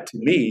that to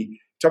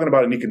me, talking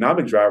about an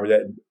economic driver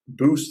that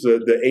boosts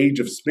the age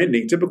of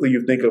spending. Typically,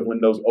 you think of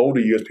when those older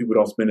years, people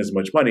don't spend as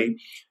much money.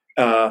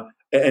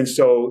 And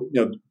so,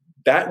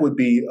 that would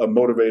be a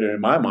motivator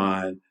in my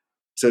mind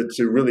to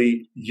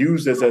really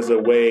use this as a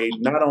way,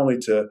 not only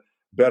to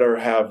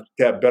have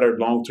better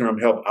long-term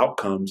health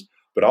outcomes,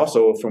 but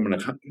also from an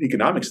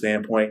economic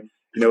standpoint,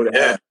 to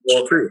have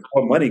more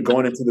money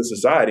going into the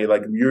society.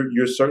 Like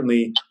you're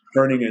certainly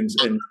turning and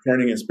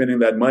spending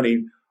that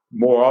money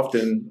more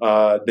often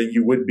than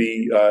you would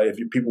be if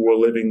people were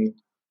living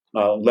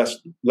less,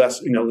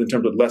 in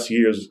terms of less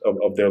years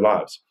of their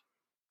lives.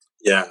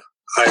 Yeah,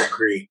 I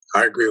agree.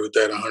 I agree with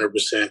that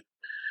 100%.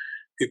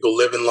 People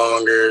living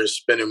longer,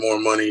 spending more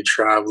money,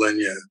 traveling.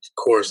 Yeah, of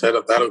course,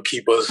 that'll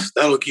keep us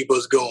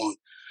going.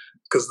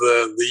 Because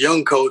the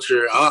young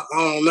culture, I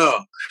don't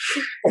know.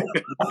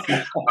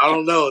 I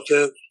don't know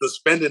the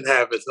spending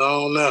habits. I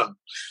don't know.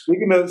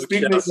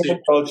 Speaking of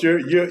young culture,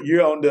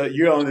 you're on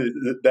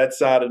that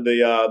side of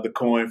the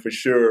coin for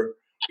sure.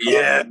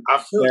 Yeah,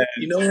 I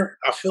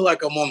feel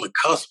like I'm on the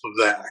cusp of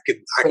that.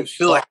 I can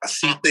feel like I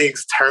see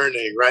things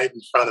turning right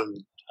in front of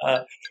me.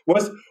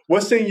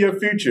 What's in your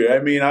future? I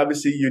mean,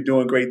 obviously you're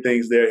doing great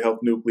things there at Health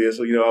Nucleus.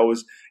 So,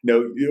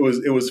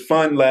 it was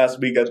fun last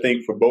week, I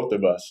think, for both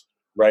of us,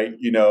 right?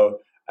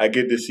 I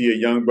get to see a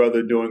young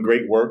brother doing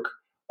great work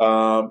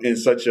in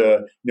such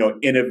a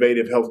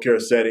innovative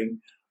healthcare setting.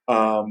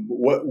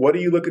 What are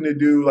you looking to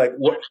do? Like,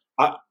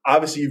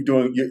 obviously you're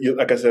doing. You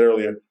like I said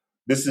earlier,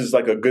 this is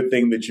like a good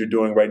thing that you're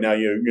doing right now.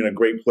 You're in a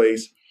great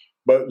place.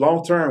 But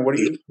long term, what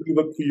do you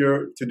look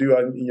to do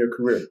in your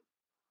career?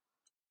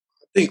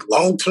 I think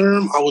long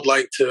term, I would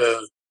like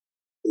to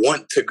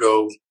want to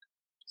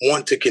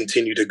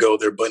continue to go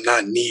there, but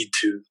not need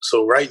to.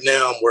 So right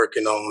now, I'm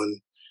working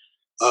on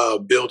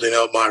building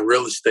up my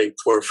real estate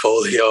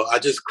portfolio. I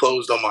just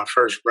closed on my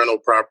first rental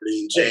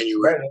property in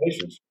January.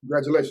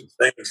 Congratulations.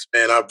 Thanks,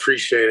 man. I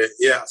appreciate it.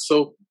 Yeah.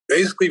 So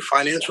basically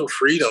financial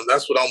freedom,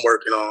 that's what I'm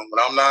working on.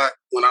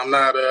 When I'm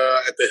not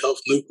at the Health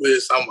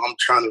Nucleus, I'm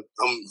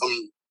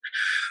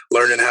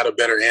learning how to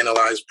better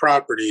analyze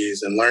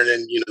properties and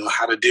learning,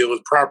 how to deal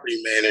with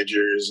property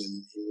managers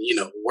and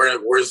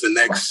where's the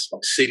next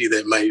city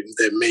that may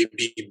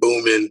be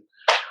booming.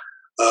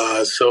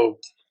 So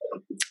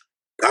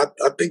I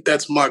think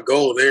that's my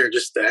goal there,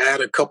 just to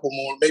add a couple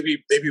more,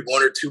 maybe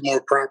 1 or 2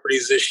 more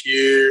properties this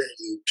year,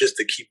 and just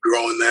to keep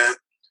growing that.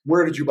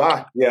 Where did you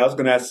buy? Yeah, I was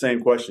going to ask the same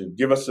question.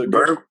 Give us a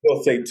real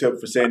estate tip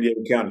for San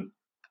Diego County.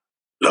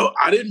 No,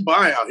 I didn't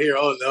buy out here.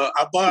 Oh no,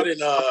 I bought in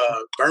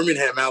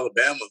Birmingham,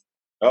 Alabama.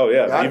 Oh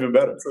yeah, even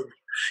better.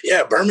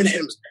 Yeah,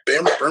 Birmingham's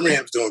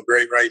doing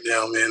great right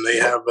now, man. They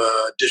have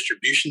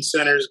distribution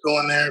centers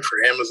going there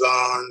for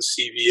Amazon,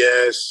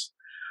 CVS.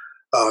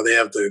 They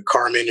have the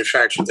car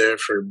manufacturer there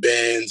for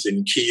Benz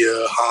and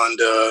Kia,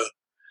 Honda.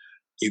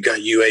 You got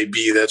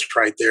UAB that's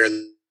right there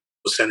in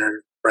the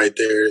center. Right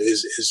there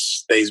is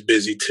stays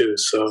busy too.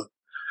 So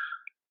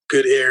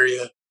good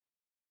area.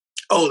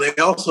 Oh, they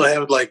also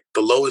have like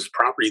the lowest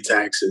property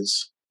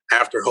taxes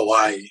after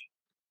Hawaii.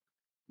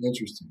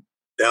 Interesting.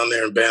 Down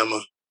there in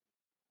Bama.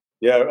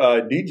 Yeah,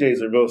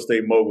 DJ's a real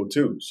estate mogul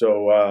too.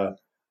 So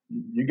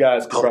you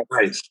guys can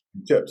probably nice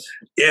tips.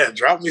 Yeah,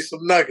 drop me some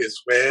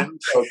nuggets, man.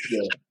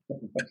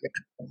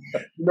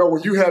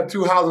 When you have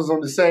two houses on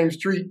the same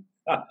street.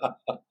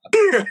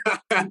 There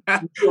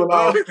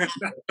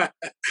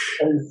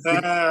was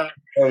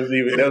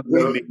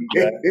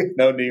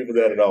no need for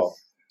that at all.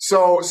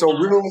 So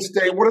real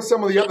estate, what are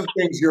some of the other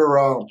things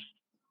you're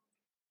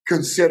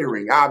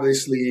considering?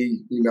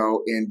 Obviously,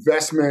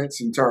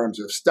 investments in terms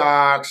of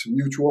stocks,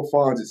 mutual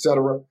funds,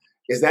 etc.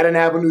 Is that an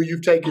avenue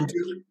you've taken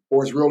to,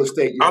 or is real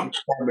estate your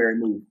primary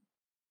move?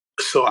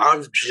 So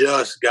I've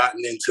just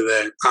gotten into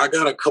that. I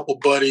got a couple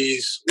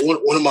buddies.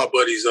 One of my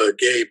buddies,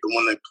 Gabe, the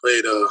one that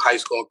played high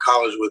school and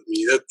college with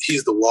me,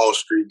 he's the Wall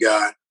Street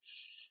guy.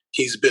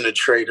 He's been a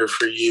trader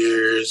for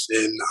years,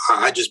 and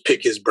I just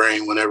pick his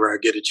brain whenever I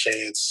get a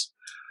chance,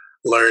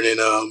 learning.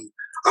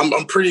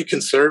 I'm pretty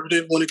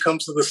conservative when it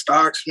comes to the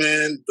stocks,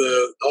 man.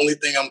 The only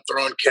thing I'm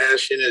throwing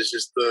cash in is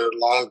just the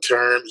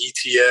long-term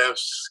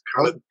ETFs,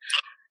 kind of,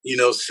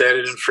 set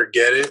it and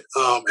forget it.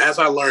 As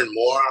I learn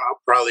more,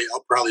 I'll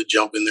probably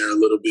jump in there a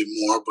little bit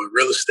more. But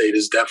real estate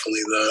is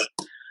definitely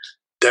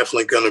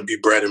going to be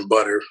bread and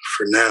butter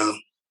for now.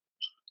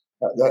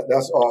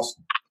 That's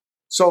awesome.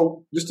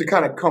 So just to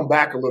kind of come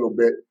back a little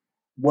bit,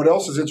 what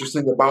else is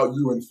interesting about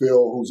you and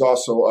Phil, who's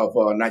also of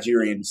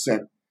Nigerian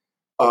descent?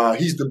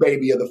 He's the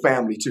baby of the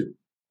family too.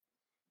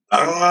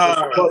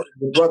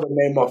 The brother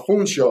named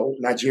Funsho,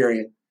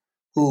 Nigerian,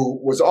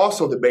 who was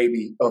also the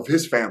baby of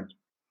his family.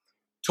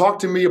 Talk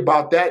to me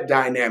about that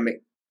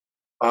dynamic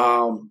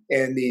and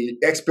the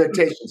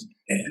expectations.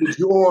 Did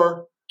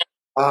your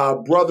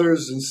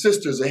brothers and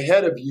sisters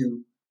ahead of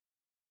you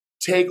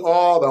take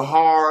all the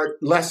hard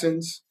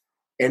lessons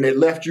and it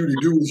left you to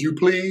do as you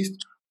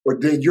pleased? Or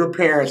did your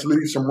parents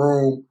leave some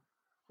room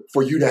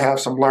for you to have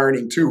some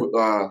learning too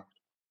that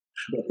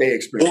they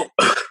experienced?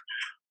 Well,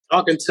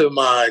 talking to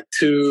my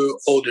two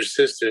older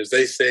sisters,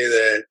 they say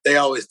that they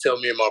always tell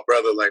me and my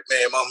brother, like,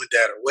 man, mom and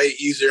dad are way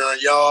easier on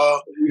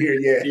y'all.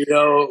 Yeah.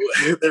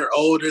 They're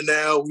older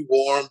now. We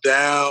wore them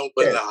down.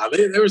 But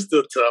they were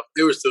still tough.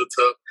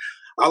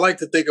 I like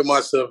to think of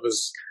myself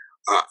as,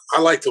 I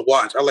like to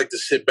watch. I like to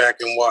sit back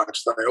and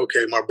watch. Like,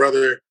 okay, my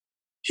brother,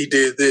 he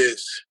did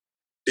this.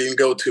 Didn't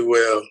go too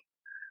well.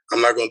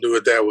 I'm not going to do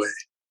it that way.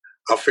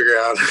 I'll figure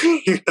out,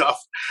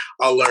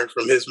 I'll learn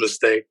from his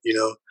mistake,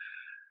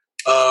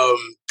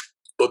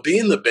 But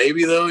being the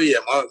baby, though,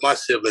 my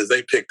siblings,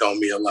 they picked on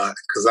me a lot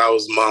because I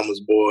was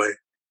mama's boy,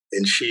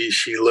 and she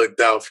looked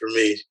out for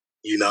me,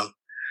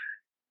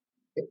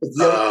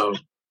 The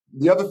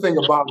other thing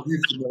about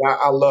Houston that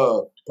I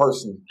love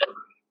personally,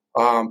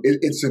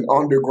 it's an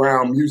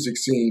underground music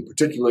scene,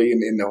 particularly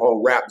in the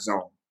whole rap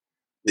zone.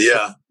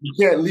 Yeah. So you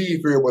can't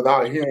leave here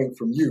without hearing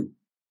from you.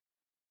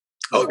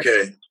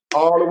 Okay.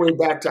 All the way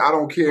back to, I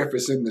don't care if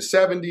it's in the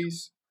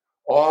 70s,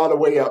 all the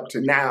way up to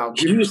now.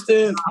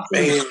 Houston,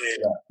 man.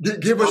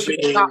 Give us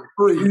your top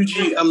three.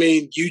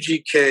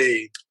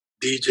 UGK,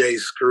 DJ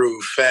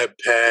Screw, Fat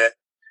Pat,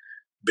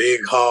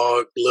 Big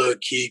Hog, Lil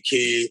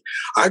Kiki.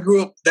 I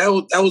grew up, that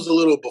was a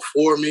little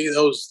before me.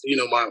 That was,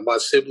 my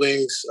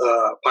siblings,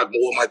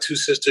 my two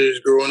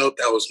sisters growing up,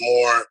 that was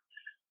more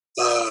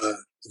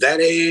that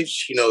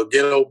age,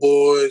 ghetto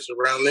boys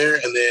around there.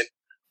 And then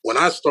when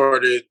I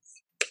started,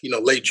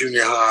 late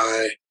junior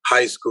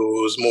high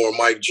school, it was more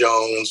Mike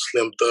Jones,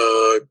 Slim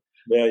Thug,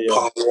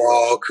 Palm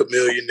Wall,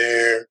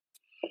 Chameleonaire,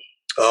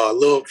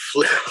 Lil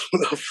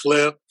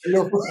Flip. Hey,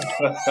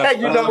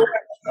 you gotta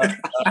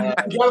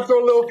throw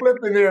a little Flip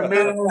in there,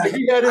 man.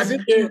 He had his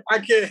I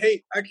can't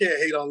hate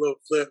on Lil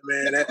Flip,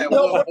 man. At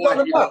one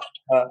point,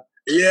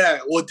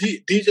 well,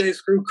 DJ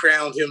Screw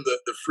crowned him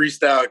the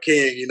freestyle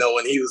king,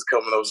 when he was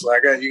coming up. So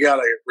you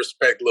gotta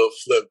respect Lil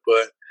Flip,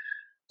 but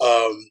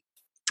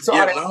so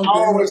I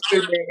always say,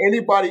 man,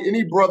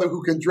 any brother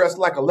who can dress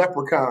like a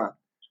leprechaun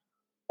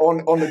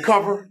on the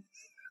cover,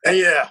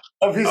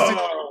 of his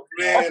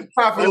man,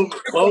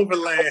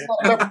 Cloverland.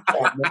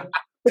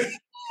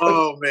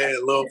 Oh man,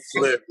 Lil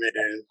Flip,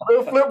 man.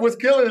 Lil Flip was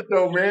killing it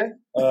though, man.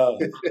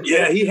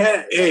 He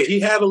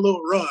had a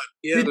little run.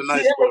 He had a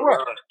nice little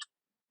run.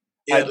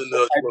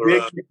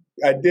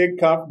 I did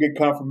get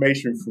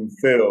confirmation from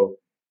Phil.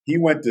 He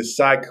went to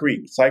Cypress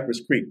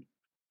Creek.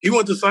 He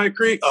went to Cypress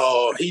Creek?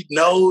 Oh, he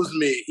knows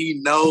me.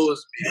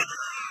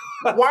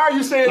 Why are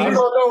you saying you don't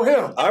know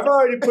him? I've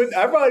already put it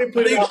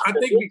out.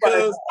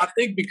 I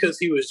think because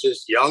he was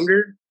just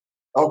younger.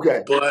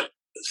 Okay. But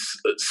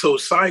so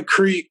Cypress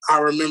Creek, I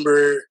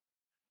remember,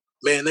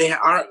 man,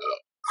 I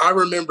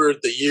remember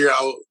the year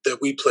that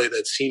we played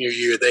that senior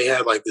year, they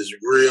had like this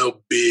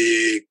real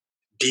big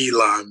D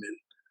lineman.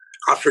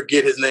 I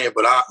forget his name,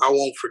 but I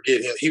won't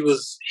forget him. He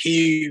was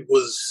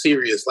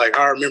serious. Like,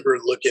 I remember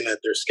looking at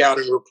their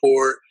scouting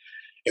report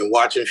and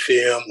watching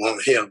film on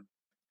him.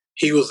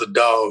 He was a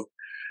dog.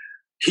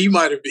 He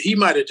might have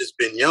just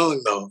been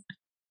young though.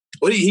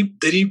 What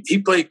did he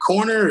play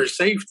corner or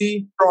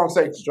safety?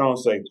 Strong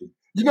safety.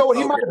 You know what?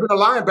 He might have been a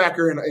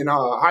linebacker in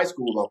high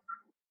school, though.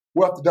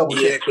 We'll have to double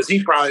check. Yeah, because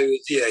he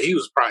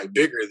was probably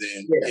bigger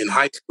than in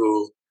high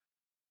school.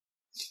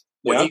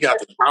 When he got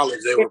to college,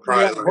 they were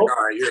probably like, all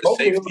right, you're a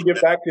safety. Hopefully he'll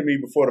get back to me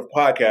before the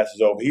podcast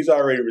is over. He's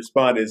already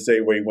responded and say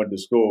where he went to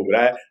school,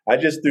 but I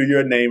just threw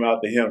your name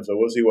out to him, so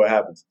we'll see what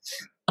happens.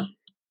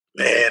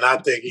 Man, I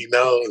think he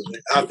knows.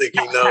 At the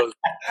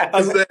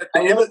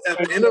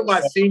end of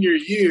my senior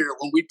year,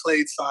 when we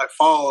played Cy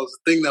Falls,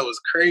 the thing that was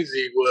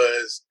crazy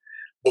was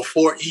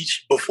before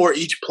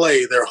each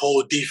play, their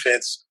whole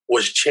defense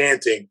was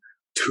chanting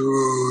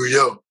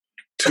 "Tuyo,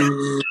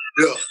 Tuyo."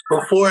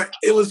 Before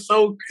it was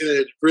so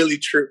good, it really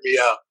tripped me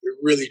out. It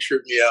really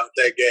tripped me out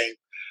that game.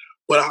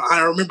 But I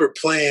remember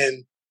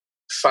playing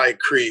Cy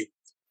Creek.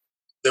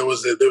 There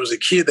was a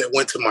kid that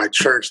went to my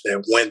church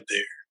that went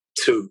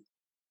there too.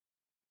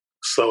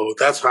 So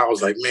that's how I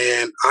was like,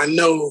 man, I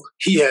know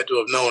he had to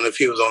have known if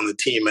he was on the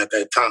team at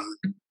that time.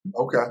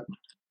 Okay.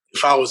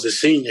 If I was a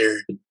senior,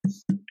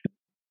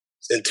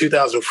 in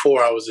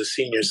 2004, I was a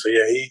senior. So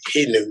yeah,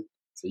 he knew.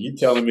 So you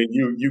telling me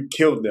you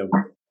killed them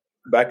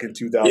back in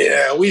 2000?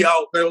 Yeah, we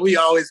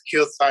always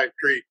killed Cy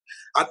Creek.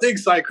 I think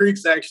Cy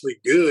Creek's actually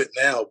good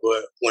now,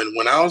 but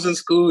when I was in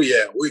school,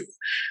 yeah,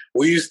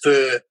 we used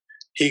to.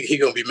 He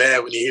gonna be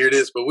mad when you hear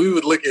this, but we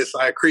would look at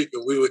Cy Creek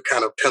and we would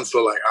kind of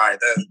pencil like, all right,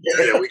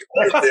 we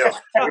can get them.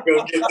 We're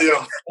gonna get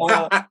them.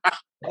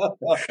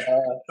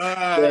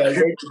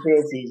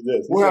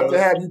 We'll have to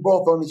have you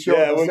both on the show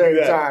at the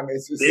same time.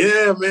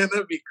 Yeah, man,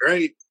 that'd be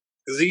great.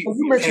 You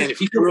mentioned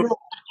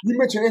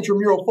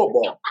intramural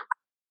football.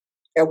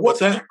 What's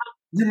that?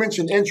 You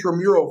mentioned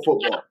intramural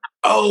football.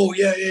 Oh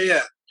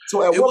yeah.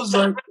 So at what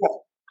point?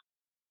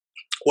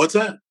 What's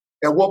that?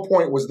 At what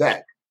point was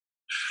that?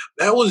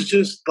 That was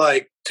just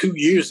like 2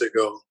 years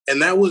ago.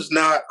 And that was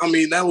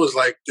that was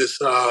like this,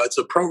 it's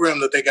a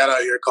program that they got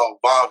out here called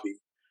Vavi.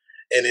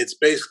 And it's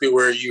basically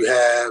where you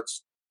have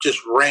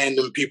just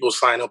random people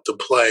sign up to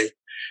play.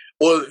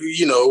 Well,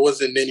 it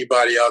wasn't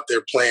anybody out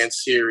there playing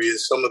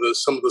serious. Some of the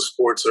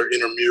sports are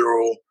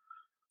intramural,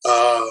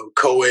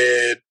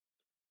 co-ed.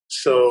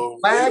 So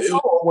flag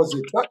or was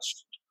it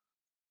touched?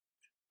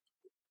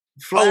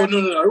 Flag? Oh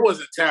no, it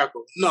wasn't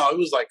tackle. No, it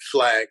was like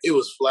flag. It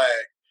was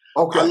flag.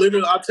 Okay.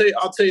 I'll tell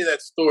you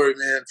that story,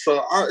 man. So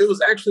it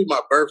was actually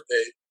my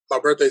birthday. My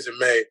birthday's in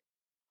May.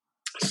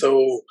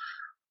 So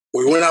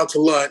we went out to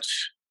lunch.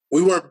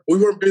 We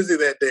weren't busy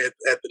that day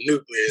at the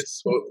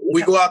Nucleus. So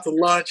we go out to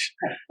lunch,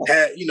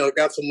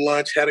 got some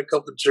lunch, had a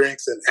couple of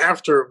drinks, and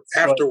afterward,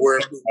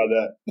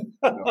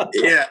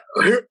 yeah,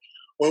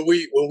 when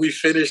we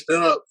finished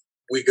up,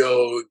 we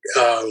go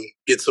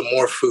get some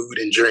more food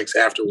and drinks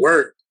after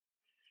work.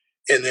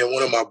 And then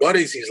one of my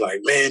buddies, he's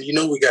like, man,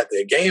 we got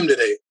that game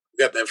today.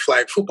 We got that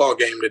flag football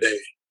game today.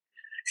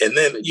 And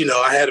then,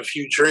 I had a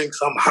few drinks.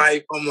 I'm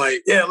hype. I'm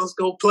like, yeah, let's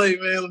go play,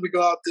 man. Let me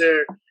go out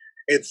there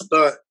and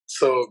start.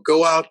 So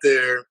go out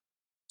there,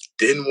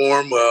 didn't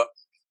warm up,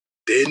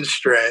 didn't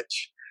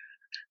stretch.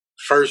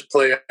 First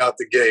play out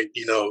the gate,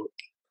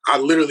 I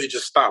literally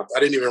just stopped. I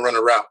didn't even run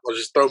a route. I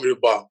just throw me the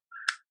ball.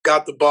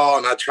 Got the ball,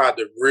 and I tried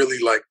to really,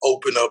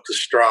 open up the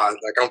stride.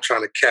 Like, I'm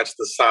trying to catch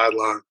the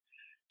sideline.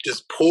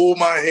 Just pulled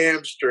my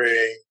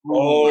hamstring.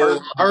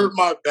 Hurt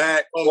my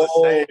back on the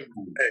same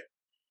day.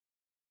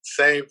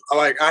 Same.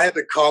 I had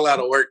to call out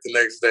of work the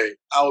next day.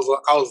 I was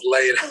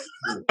laid.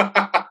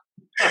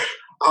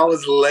 I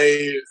was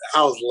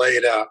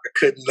laid out. I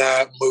could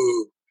not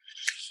move.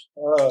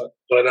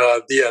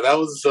 That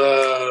was.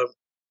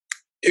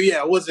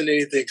 It wasn't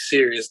anything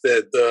serious.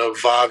 That the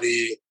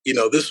Vavi,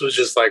 this was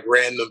just like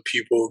random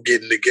people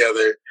getting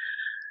together,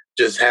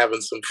 just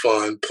having some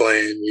fun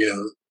playing.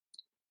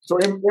 So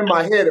in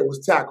my head, it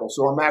was tackle.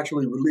 So I'm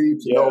actually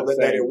relieved to know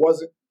that it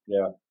wasn't.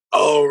 Yeah.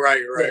 Oh,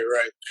 right.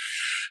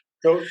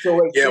 So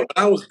when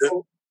I was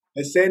done.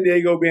 And San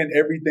Diego being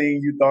everything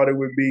you thought it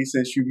would be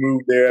since you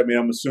moved there. I mean,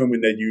 I'm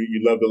assuming that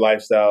you love the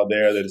lifestyle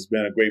there, that it's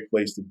been a great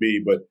place to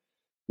be. But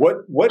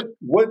what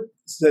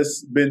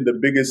has been the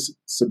biggest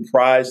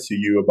surprise to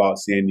you about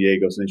San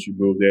Diego since you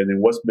moved there? And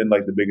then what's been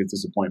like the biggest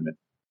disappointment?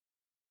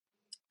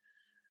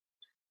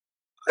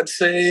 I'd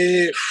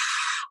say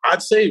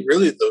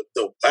really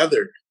the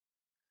weather.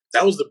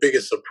 That was the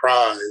biggest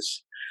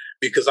surprise,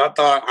 because I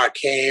thought I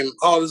came,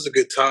 this is a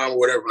good time or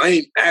whatever. I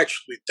didn't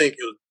actually think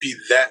it would be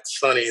that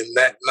sunny and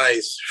that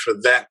nice for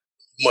that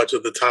much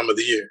of the time of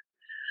the year.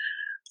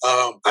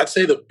 I'd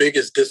say the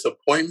biggest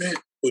disappointment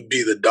would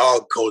be the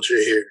dog culture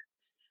here.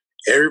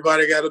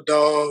 Everybody got a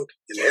dog,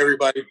 and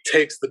everybody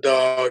takes the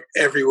dog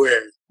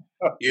everywhere.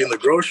 You're in the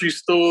grocery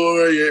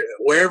store,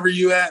 wherever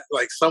you at,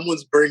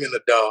 someone's bringing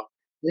a dog.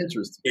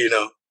 Interesting.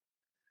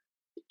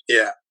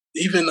 Yeah.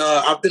 Even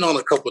I've been on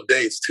a couple of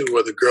dates too,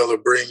 where the girl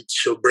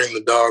she'll bring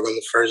the dog on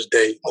the first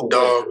date. The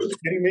dog. Are you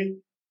kidding me?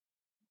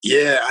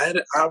 Yeah, I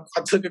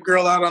took a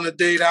girl out on a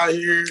date out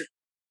here.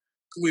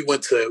 We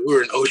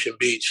were in Ocean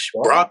Beach.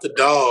 Wow. Brought the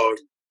dog.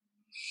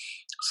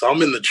 So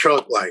I'm in the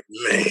truck, like,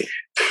 man.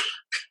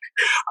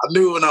 I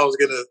knew when I was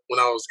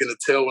gonna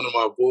tell one of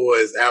my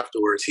boys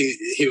afterwards,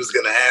 he was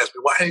gonna ask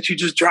me, why didn't you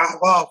just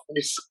drive off when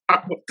you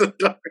saw the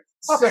dog?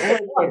 So, did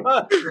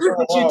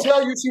she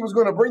tell you she was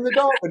going to bring the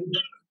dog?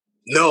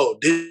 No,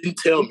 didn't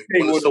tell me.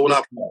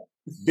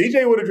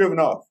 DJ would have driven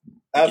off.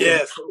 Absolutely.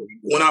 Yes.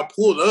 When I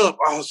pulled up,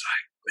 I was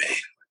like, man,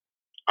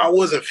 I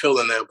wasn't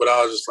feeling that, but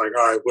I was just like,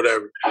 all right,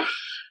 whatever.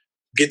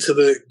 Get to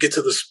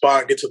the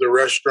spot, get to the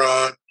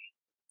restaurant.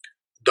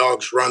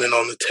 Dog's running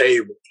on the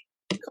table.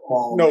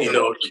 Oh, you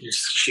know,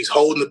 she's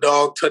holding the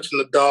dog, touching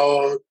the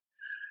dog.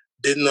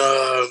 They're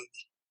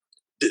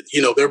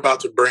about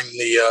to bring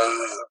the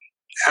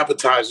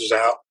appetizers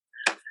out.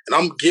 And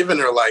I'm giving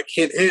her like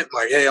hint,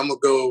 like, hey, I'm going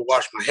to go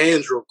wash my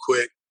hands real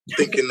quick,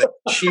 thinking that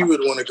she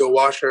would want to go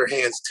wash her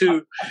hands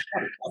too.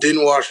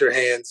 Didn't wash her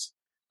hands.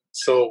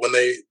 So when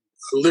I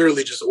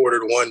literally just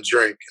ordered one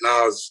drink, and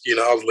I was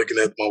looking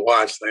at my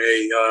watch like,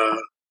 hey,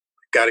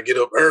 got to get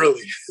up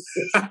early.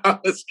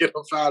 Let's get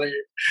up out of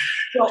here.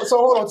 So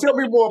hold on, tell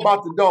me more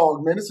about the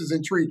dog, man. This is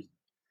intriguing.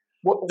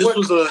 It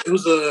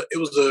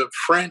was a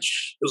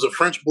French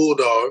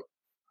bulldog.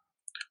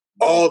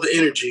 All the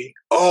energy.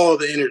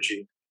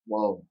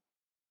 Whoa.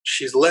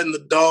 She's letting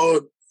the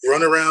dog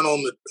run around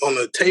on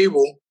the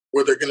table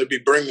where they're going to be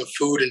bringing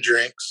food and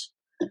drinks.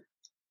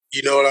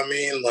 You know what I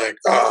mean? Like,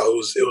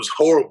 it was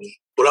horrible.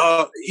 But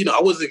I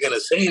wasn't going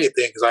to say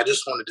anything because I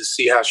just wanted to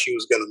see how she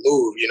was going to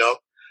move, you know?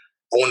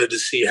 I wanted to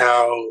see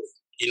how,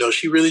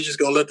 she really just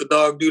going to let the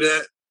dog do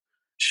that?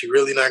 She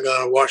really not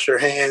going to wash her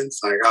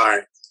hands? Like, all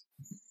right.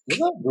 Is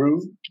that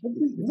rude?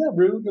 Is that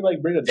rude to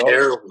like bring a dog?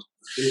 Terrible.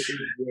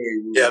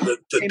 Yeah, the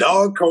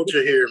dog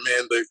culture here,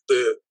 man.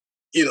 The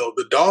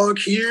dog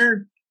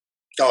here,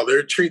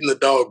 they're treating the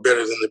dog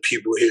better than the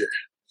people here.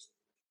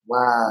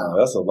 Wow,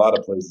 that's a lot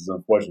of places,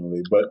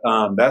 unfortunately. But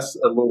that's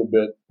a little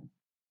bit.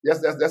 Yes,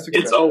 that's.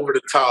 It's over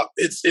the top.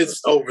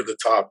 It's over the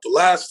top.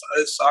 I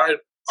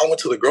went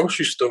to the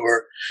grocery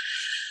store,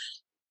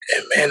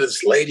 and man,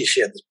 this lady,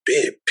 she had this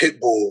big pit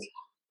bull.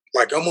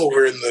 Like, I'm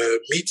over in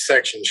the meat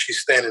section. She's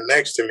standing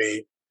next to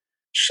me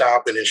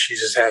shopping, and she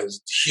just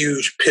has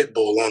huge pit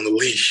bull on the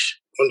leash.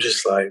 I'm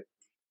just like,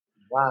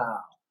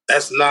 wow.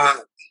 That's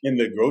not in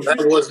the grocery.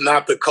 That was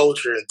not the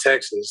culture in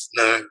Texas.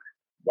 Nah.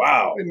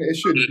 Wow. And it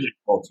shouldn't be the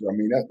culture. I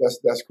mean,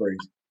 that's crazy.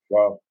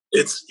 Wow.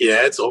 It's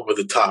over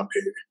the top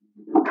here.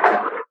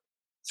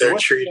 They're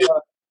treated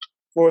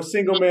for a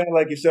single man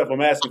like yourself.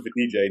 I'm asking for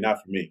DJ, not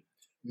for me.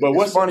 But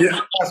what's funny?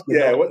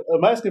 Yeah,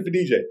 I'm asking for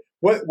DJ.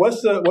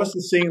 What's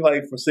the scene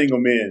like for single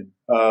men?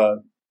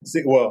 Well,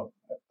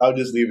 I'll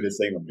just leave it as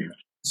single men.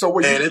 So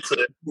what? Man,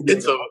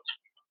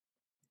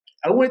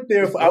 I went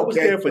there. I was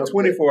there for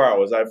 24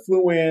 hours. I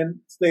flew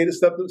in, stayed in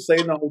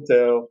a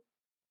hotel,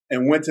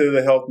 and went to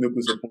the Health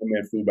Nucleus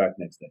appointment and flew back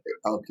next day.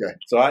 Okay.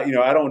 So I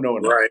don't know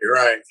enough.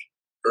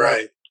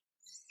 Right.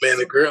 Man,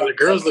 the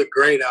girls look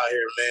great out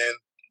here, man.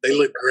 They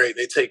look great.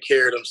 They take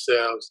care of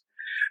themselves.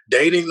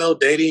 Dating's a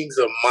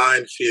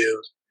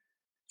minefield.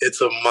 It's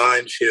a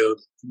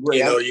minefield.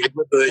 Right.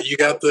 You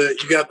got the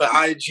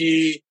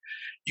IG.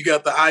 You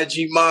got the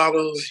IG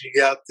models. You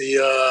got the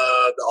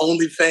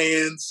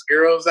OnlyFans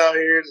girls out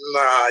here.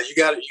 Nah, you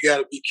gotta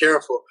be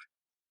careful.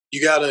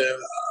 You gotta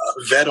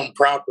vet them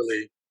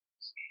properly.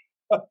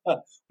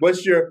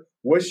 What's your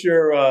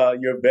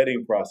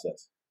vetting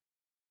process?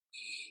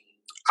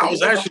 I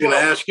was actually going to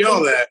ask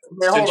y'all that.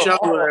 I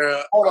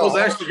was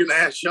actually going to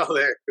ask y'all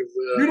that because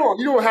you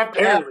don't have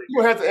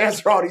to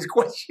answer all these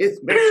questions,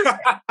 man.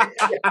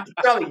 I'm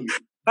telling you.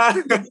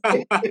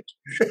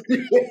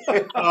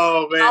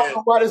 Oh man! I don't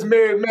know why this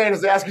married man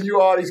is asking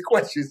you all these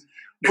questions,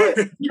 but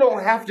you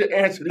don't have to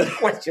answer these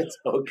questions,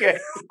 okay?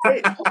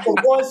 From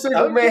one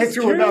single man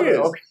to another,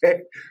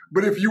 okay?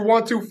 But if you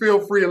want to, feel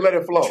free and let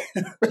it flow.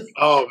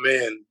 Oh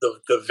man,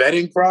 the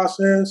vetting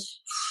process.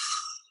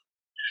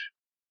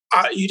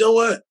 You know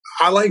what?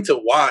 I like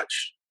to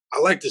watch. I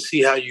like to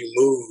see how you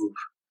move.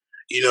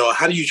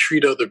 How do you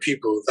treat other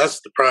people? That's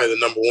probably the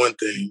number one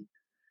thing.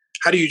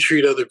 How do you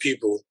treat other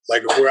people?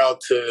 Like if we're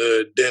out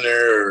to dinner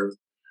or,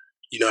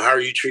 how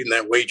are you treating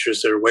that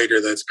waitress or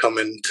waiter that's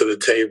coming to the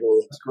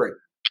table? That's great.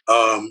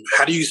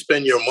 How do you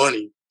spend your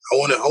money? I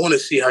want to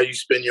see how you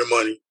spend your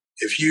money.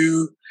 If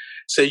you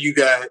say you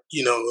got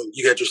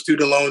your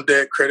student loan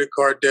debt, credit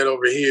card debt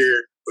over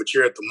here, but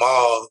you're at the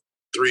mall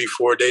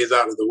 3-4 days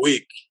out of the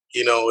week,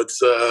 it's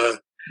I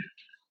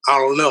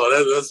don't know.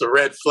 That's a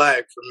red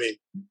flag for me.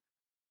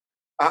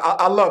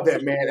 I love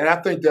that, man, and I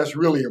think that's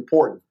really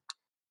important,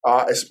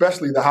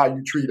 especially how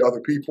you treat other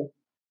people,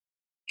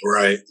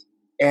 right?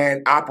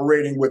 And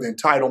operating with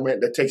entitlement.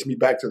 That takes me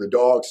back to the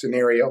dog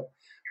scenario.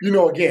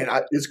 Again,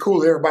 it's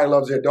cool. Everybody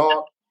loves their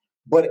dog,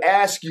 but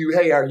ask you,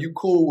 hey, are you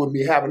cool with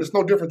me having? It's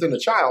no different than a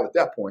child at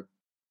that point.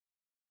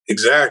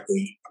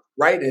 Exactly.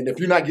 Right, and if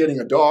you're not getting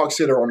a dog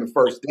sitter on the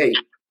first date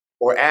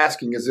or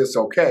asking, is this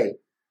okay?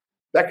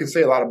 That can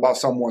say a lot about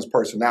someone's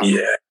personality.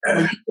 Yeah.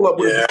 When you pull up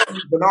with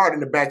Bernard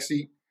in the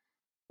backseat,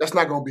 that's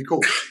not going to be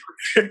cool.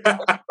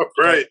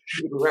 Right.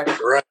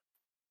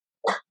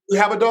 You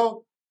have a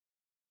dog?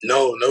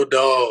 No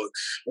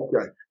dogs.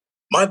 Okay.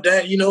 My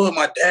dad,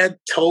 my dad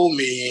told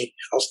me,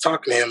 I was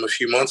talking to him a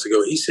few months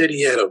ago, he said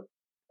he had a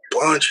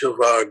bunch of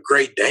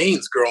Great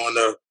Danes growing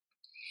up.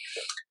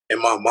 And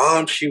my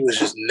mom, she was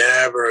just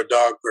never a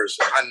dog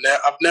person.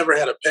 I've never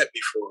had a pet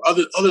before,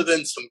 other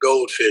than some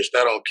goldfish.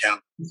 That don't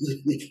count.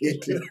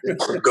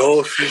 Some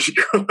goldfish.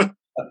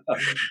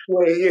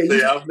 Well,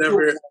 yeah, I've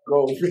never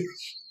goldfish.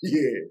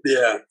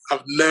 Yeah,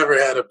 I've never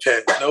had a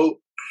pet. Nope.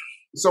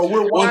 So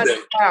we're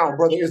winding down,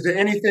 brother. Is there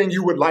anything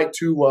you would like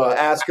to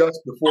ask us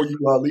before you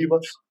leave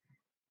us?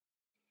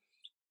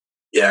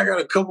 Yeah, I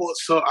got a couple.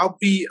 So I'll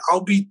be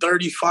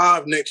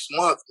 35 next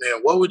month,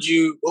 man. What would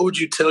you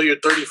tell your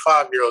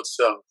 35-year-old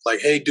self? Like,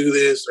 hey, do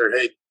this, or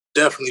hey,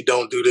 definitely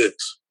don't do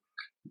this.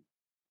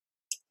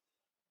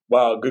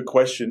 Wow, good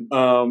question.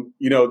 I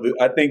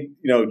think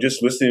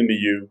just listening to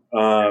you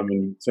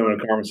and some of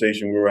the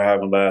conversation we were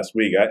having last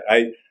week,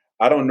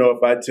 I don't know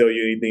if I tell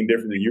you anything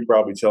different than you're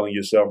probably telling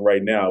yourself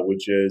right now,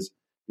 which is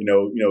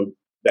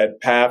that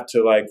path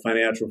to like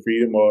financial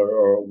freedom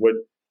or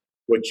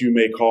what you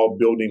may call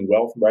building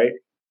wealth, right?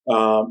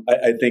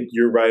 I think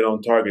you're right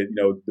on target.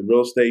 The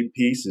real estate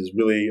piece is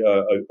really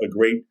a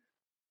great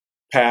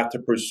path to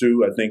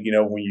pursue. I think,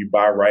 when you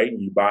buy right and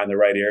you buy in the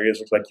right areas,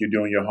 looks like you're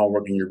doing your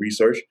homework and your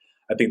research.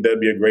 I think that'd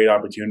be a great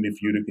opportunity for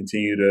you to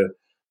continue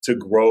to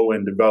grow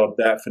and develop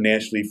that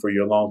financially for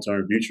your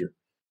long-term future.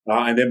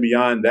 And then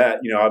beyond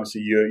that,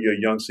 obviously you're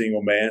a young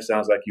single man.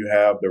 Sounds like you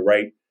have the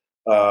right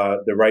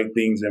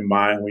things in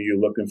mind when you're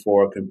looking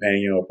for a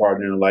companion or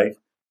partner in life.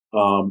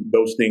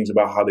 Those things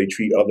about how they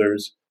treat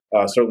others,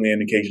 certainly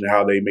an indication of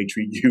how they may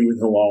treat you in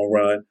the long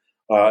run,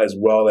 as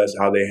well as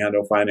how they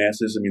handle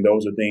finances. I mean,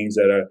 those are things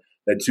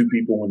that two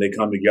people, when they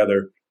come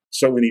together,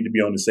 certainly need to be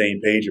on the same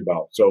page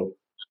about. So,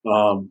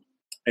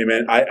 hey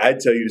man, I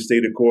tell you to stay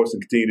the course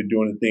and continue to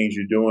doing the things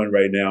you're doing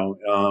right now.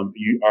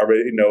 You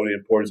already know the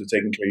importance of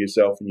taking care of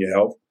yourself and your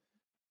health.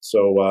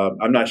 So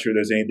I'm not sure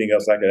there's anything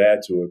else I could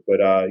add to it,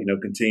 but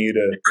continue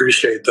to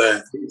appreciate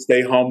that.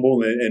 Stay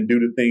humble and do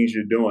the things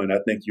you're doing. I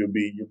think you'll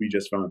be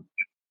just fine.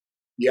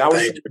 Yeah, I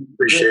would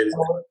appreciate it.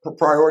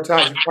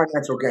 Prioritize your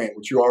financial gain,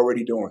 which you're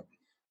already doing.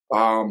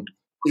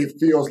 It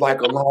feels like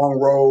a long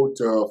road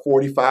to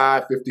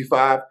 45,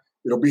 55.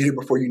 It'll be here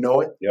before you know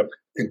it. Yep.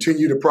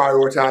 Continue to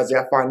prioritize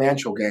that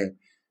financial gain.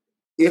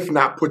 If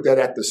not, put that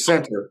at the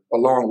center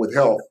along with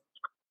health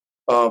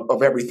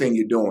of everything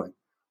you're doing.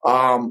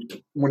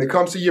 When it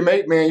comes to your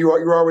mate, man,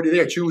 you're already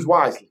there. Choose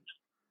wisely.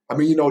 I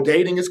mean,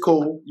 dating is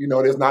cool.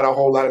 There's not a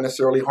whole lot of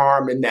necessarily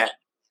harm in that,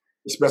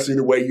 especially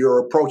the way you're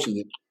approaching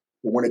it.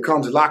 But when it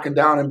comes to locking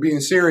down and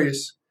being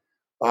serious,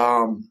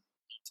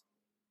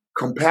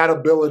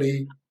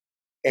 compatibility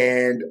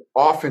and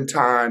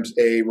oftentimes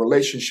a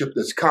relationship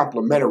that's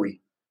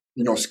complementary,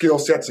 skill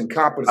sets and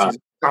competencies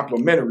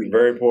complementary,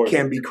 very important,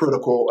 can be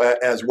critical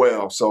as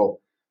well. So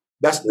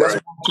that's right.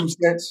 my 2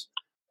 cents.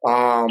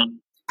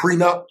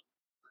 Prenup.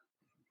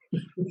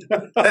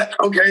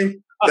 Okay.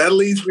 That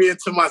leads me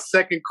into my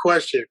second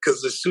question,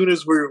 because as soon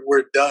as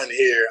we're done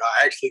here,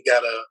 I actually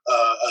got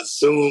a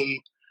Zoom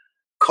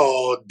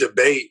call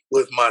debate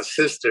with my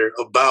sister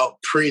about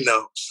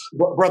prenups.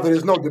 Brother,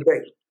 there's no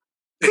debate.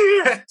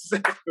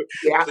 Exactly.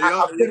 Yeah,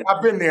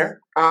 I've been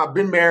there. I've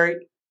been married.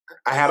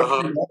 I had a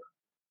prenup.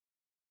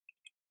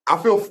 I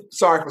feel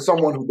sorry for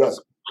someone who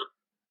doesn't.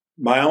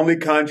 My only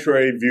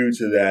contrary view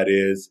to that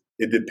is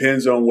it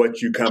depends on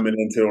what you're coming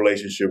into the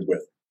relationship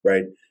with,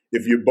 right?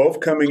 If you're both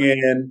coming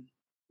in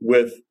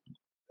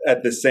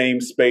at the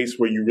same space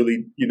where you're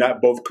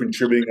not both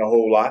contributing a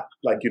whole lot,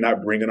 like you're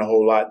not bringing a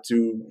whole lot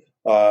to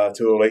a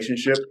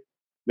relationship,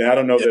 then I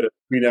don't know that a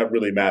prenup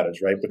really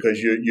matters, right?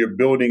 Because you're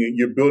building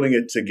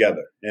it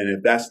together, and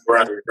if that's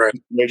the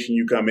situation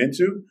you come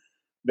into,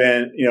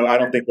 then I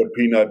don't think a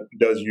prenup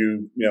does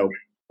you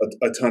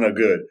a ton of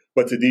good.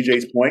 But to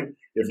DJ's point,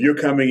 if you're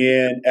coming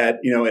in at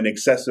an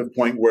excessive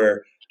point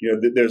where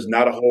there's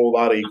not a whole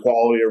lot of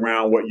equality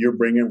around what you're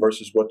bringing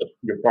versus what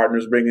your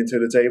partner's bringing to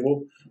the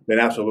table, then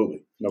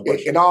absolutely, no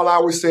question. And all I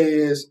would say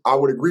is I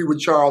would agree with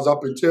Charles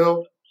up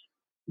until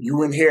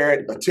you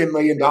inherit a $10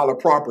 million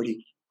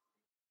property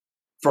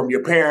from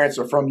your parents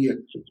or from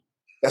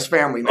that's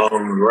family now.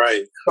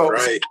 Right, so,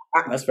 right.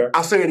 That's fair.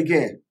 I'll say it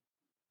again.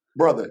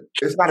 Brother,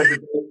 it's not a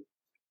debate.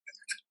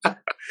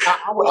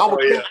 I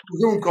would cancel the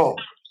Zoom call.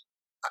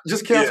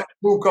 Just cancel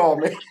the Zoom call,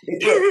 man. You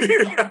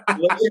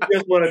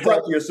just want to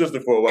talk to your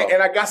sister for a while.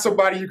 And I got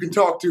somebody you can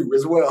talk to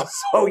as well.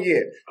 So, yeah.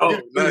 Oh,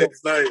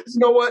 nice. You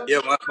know what? Yeah,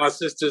 my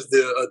sister's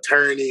the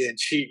attorney, and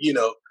she,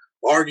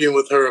 arguing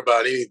with her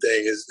about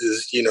anything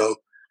is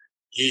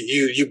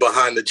you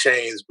behind the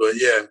chains. But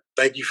yeah,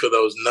 thank you for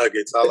those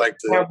nuggets. I like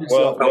to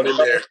come in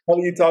there. How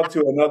do you talk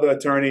to another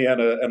attorney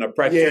and a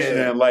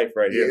practitioner in life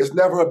right here? It's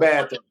never a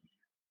bad thing.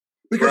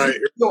 Because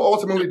you'll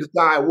ultimately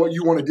decide what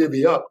you want to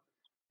divvy up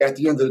at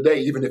the end of the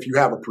day, even if you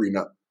have a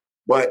prenup.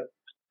 But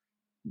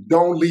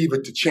don't leave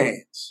it to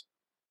chance.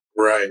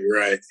 Right.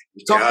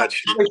 Tough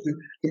conversation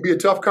can be a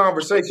tough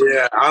conversation.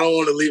 Yeah, I don't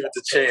want to leave it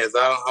to chance.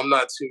 I'm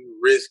not too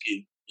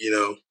risky,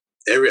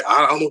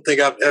 I don't think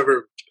I've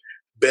ever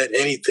bet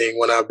anything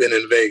when I've been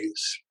in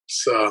Vegas.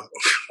 So,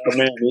 oh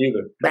man, me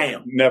either.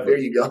 Bam, never. There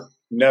you go.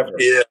 Never.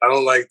 Yeah, I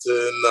don't like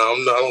to. No,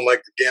 I don't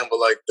like to gamble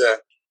like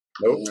that.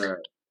 Nope. Right.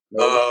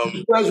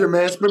 Pleasure,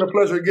 man. It's been a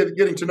pleasure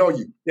getting to know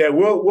you. Yeah,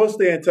 we'll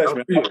stay in touch,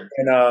 man.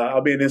 And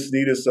I'll be in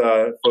Encinitas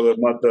for the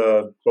month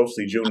of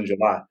mostly June and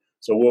July.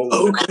 So we'll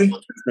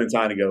spend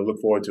time together. Look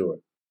forward to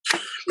it.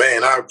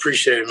 Man, I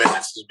appreciate it, man.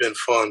 This has been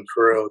fun,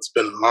 for real. It's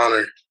been an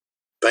honor.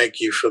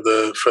 Thank you for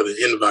the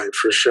invite,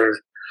 for sure.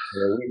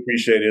 Yeah, we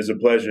appreciate it. It's a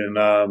pleasure.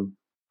 And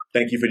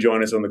thank you for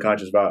joining us on The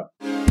Conscious Vibe.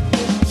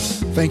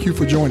 Thank you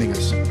for joining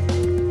us.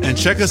 And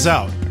check us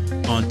out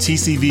on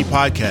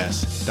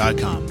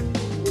tcvpodcast.com.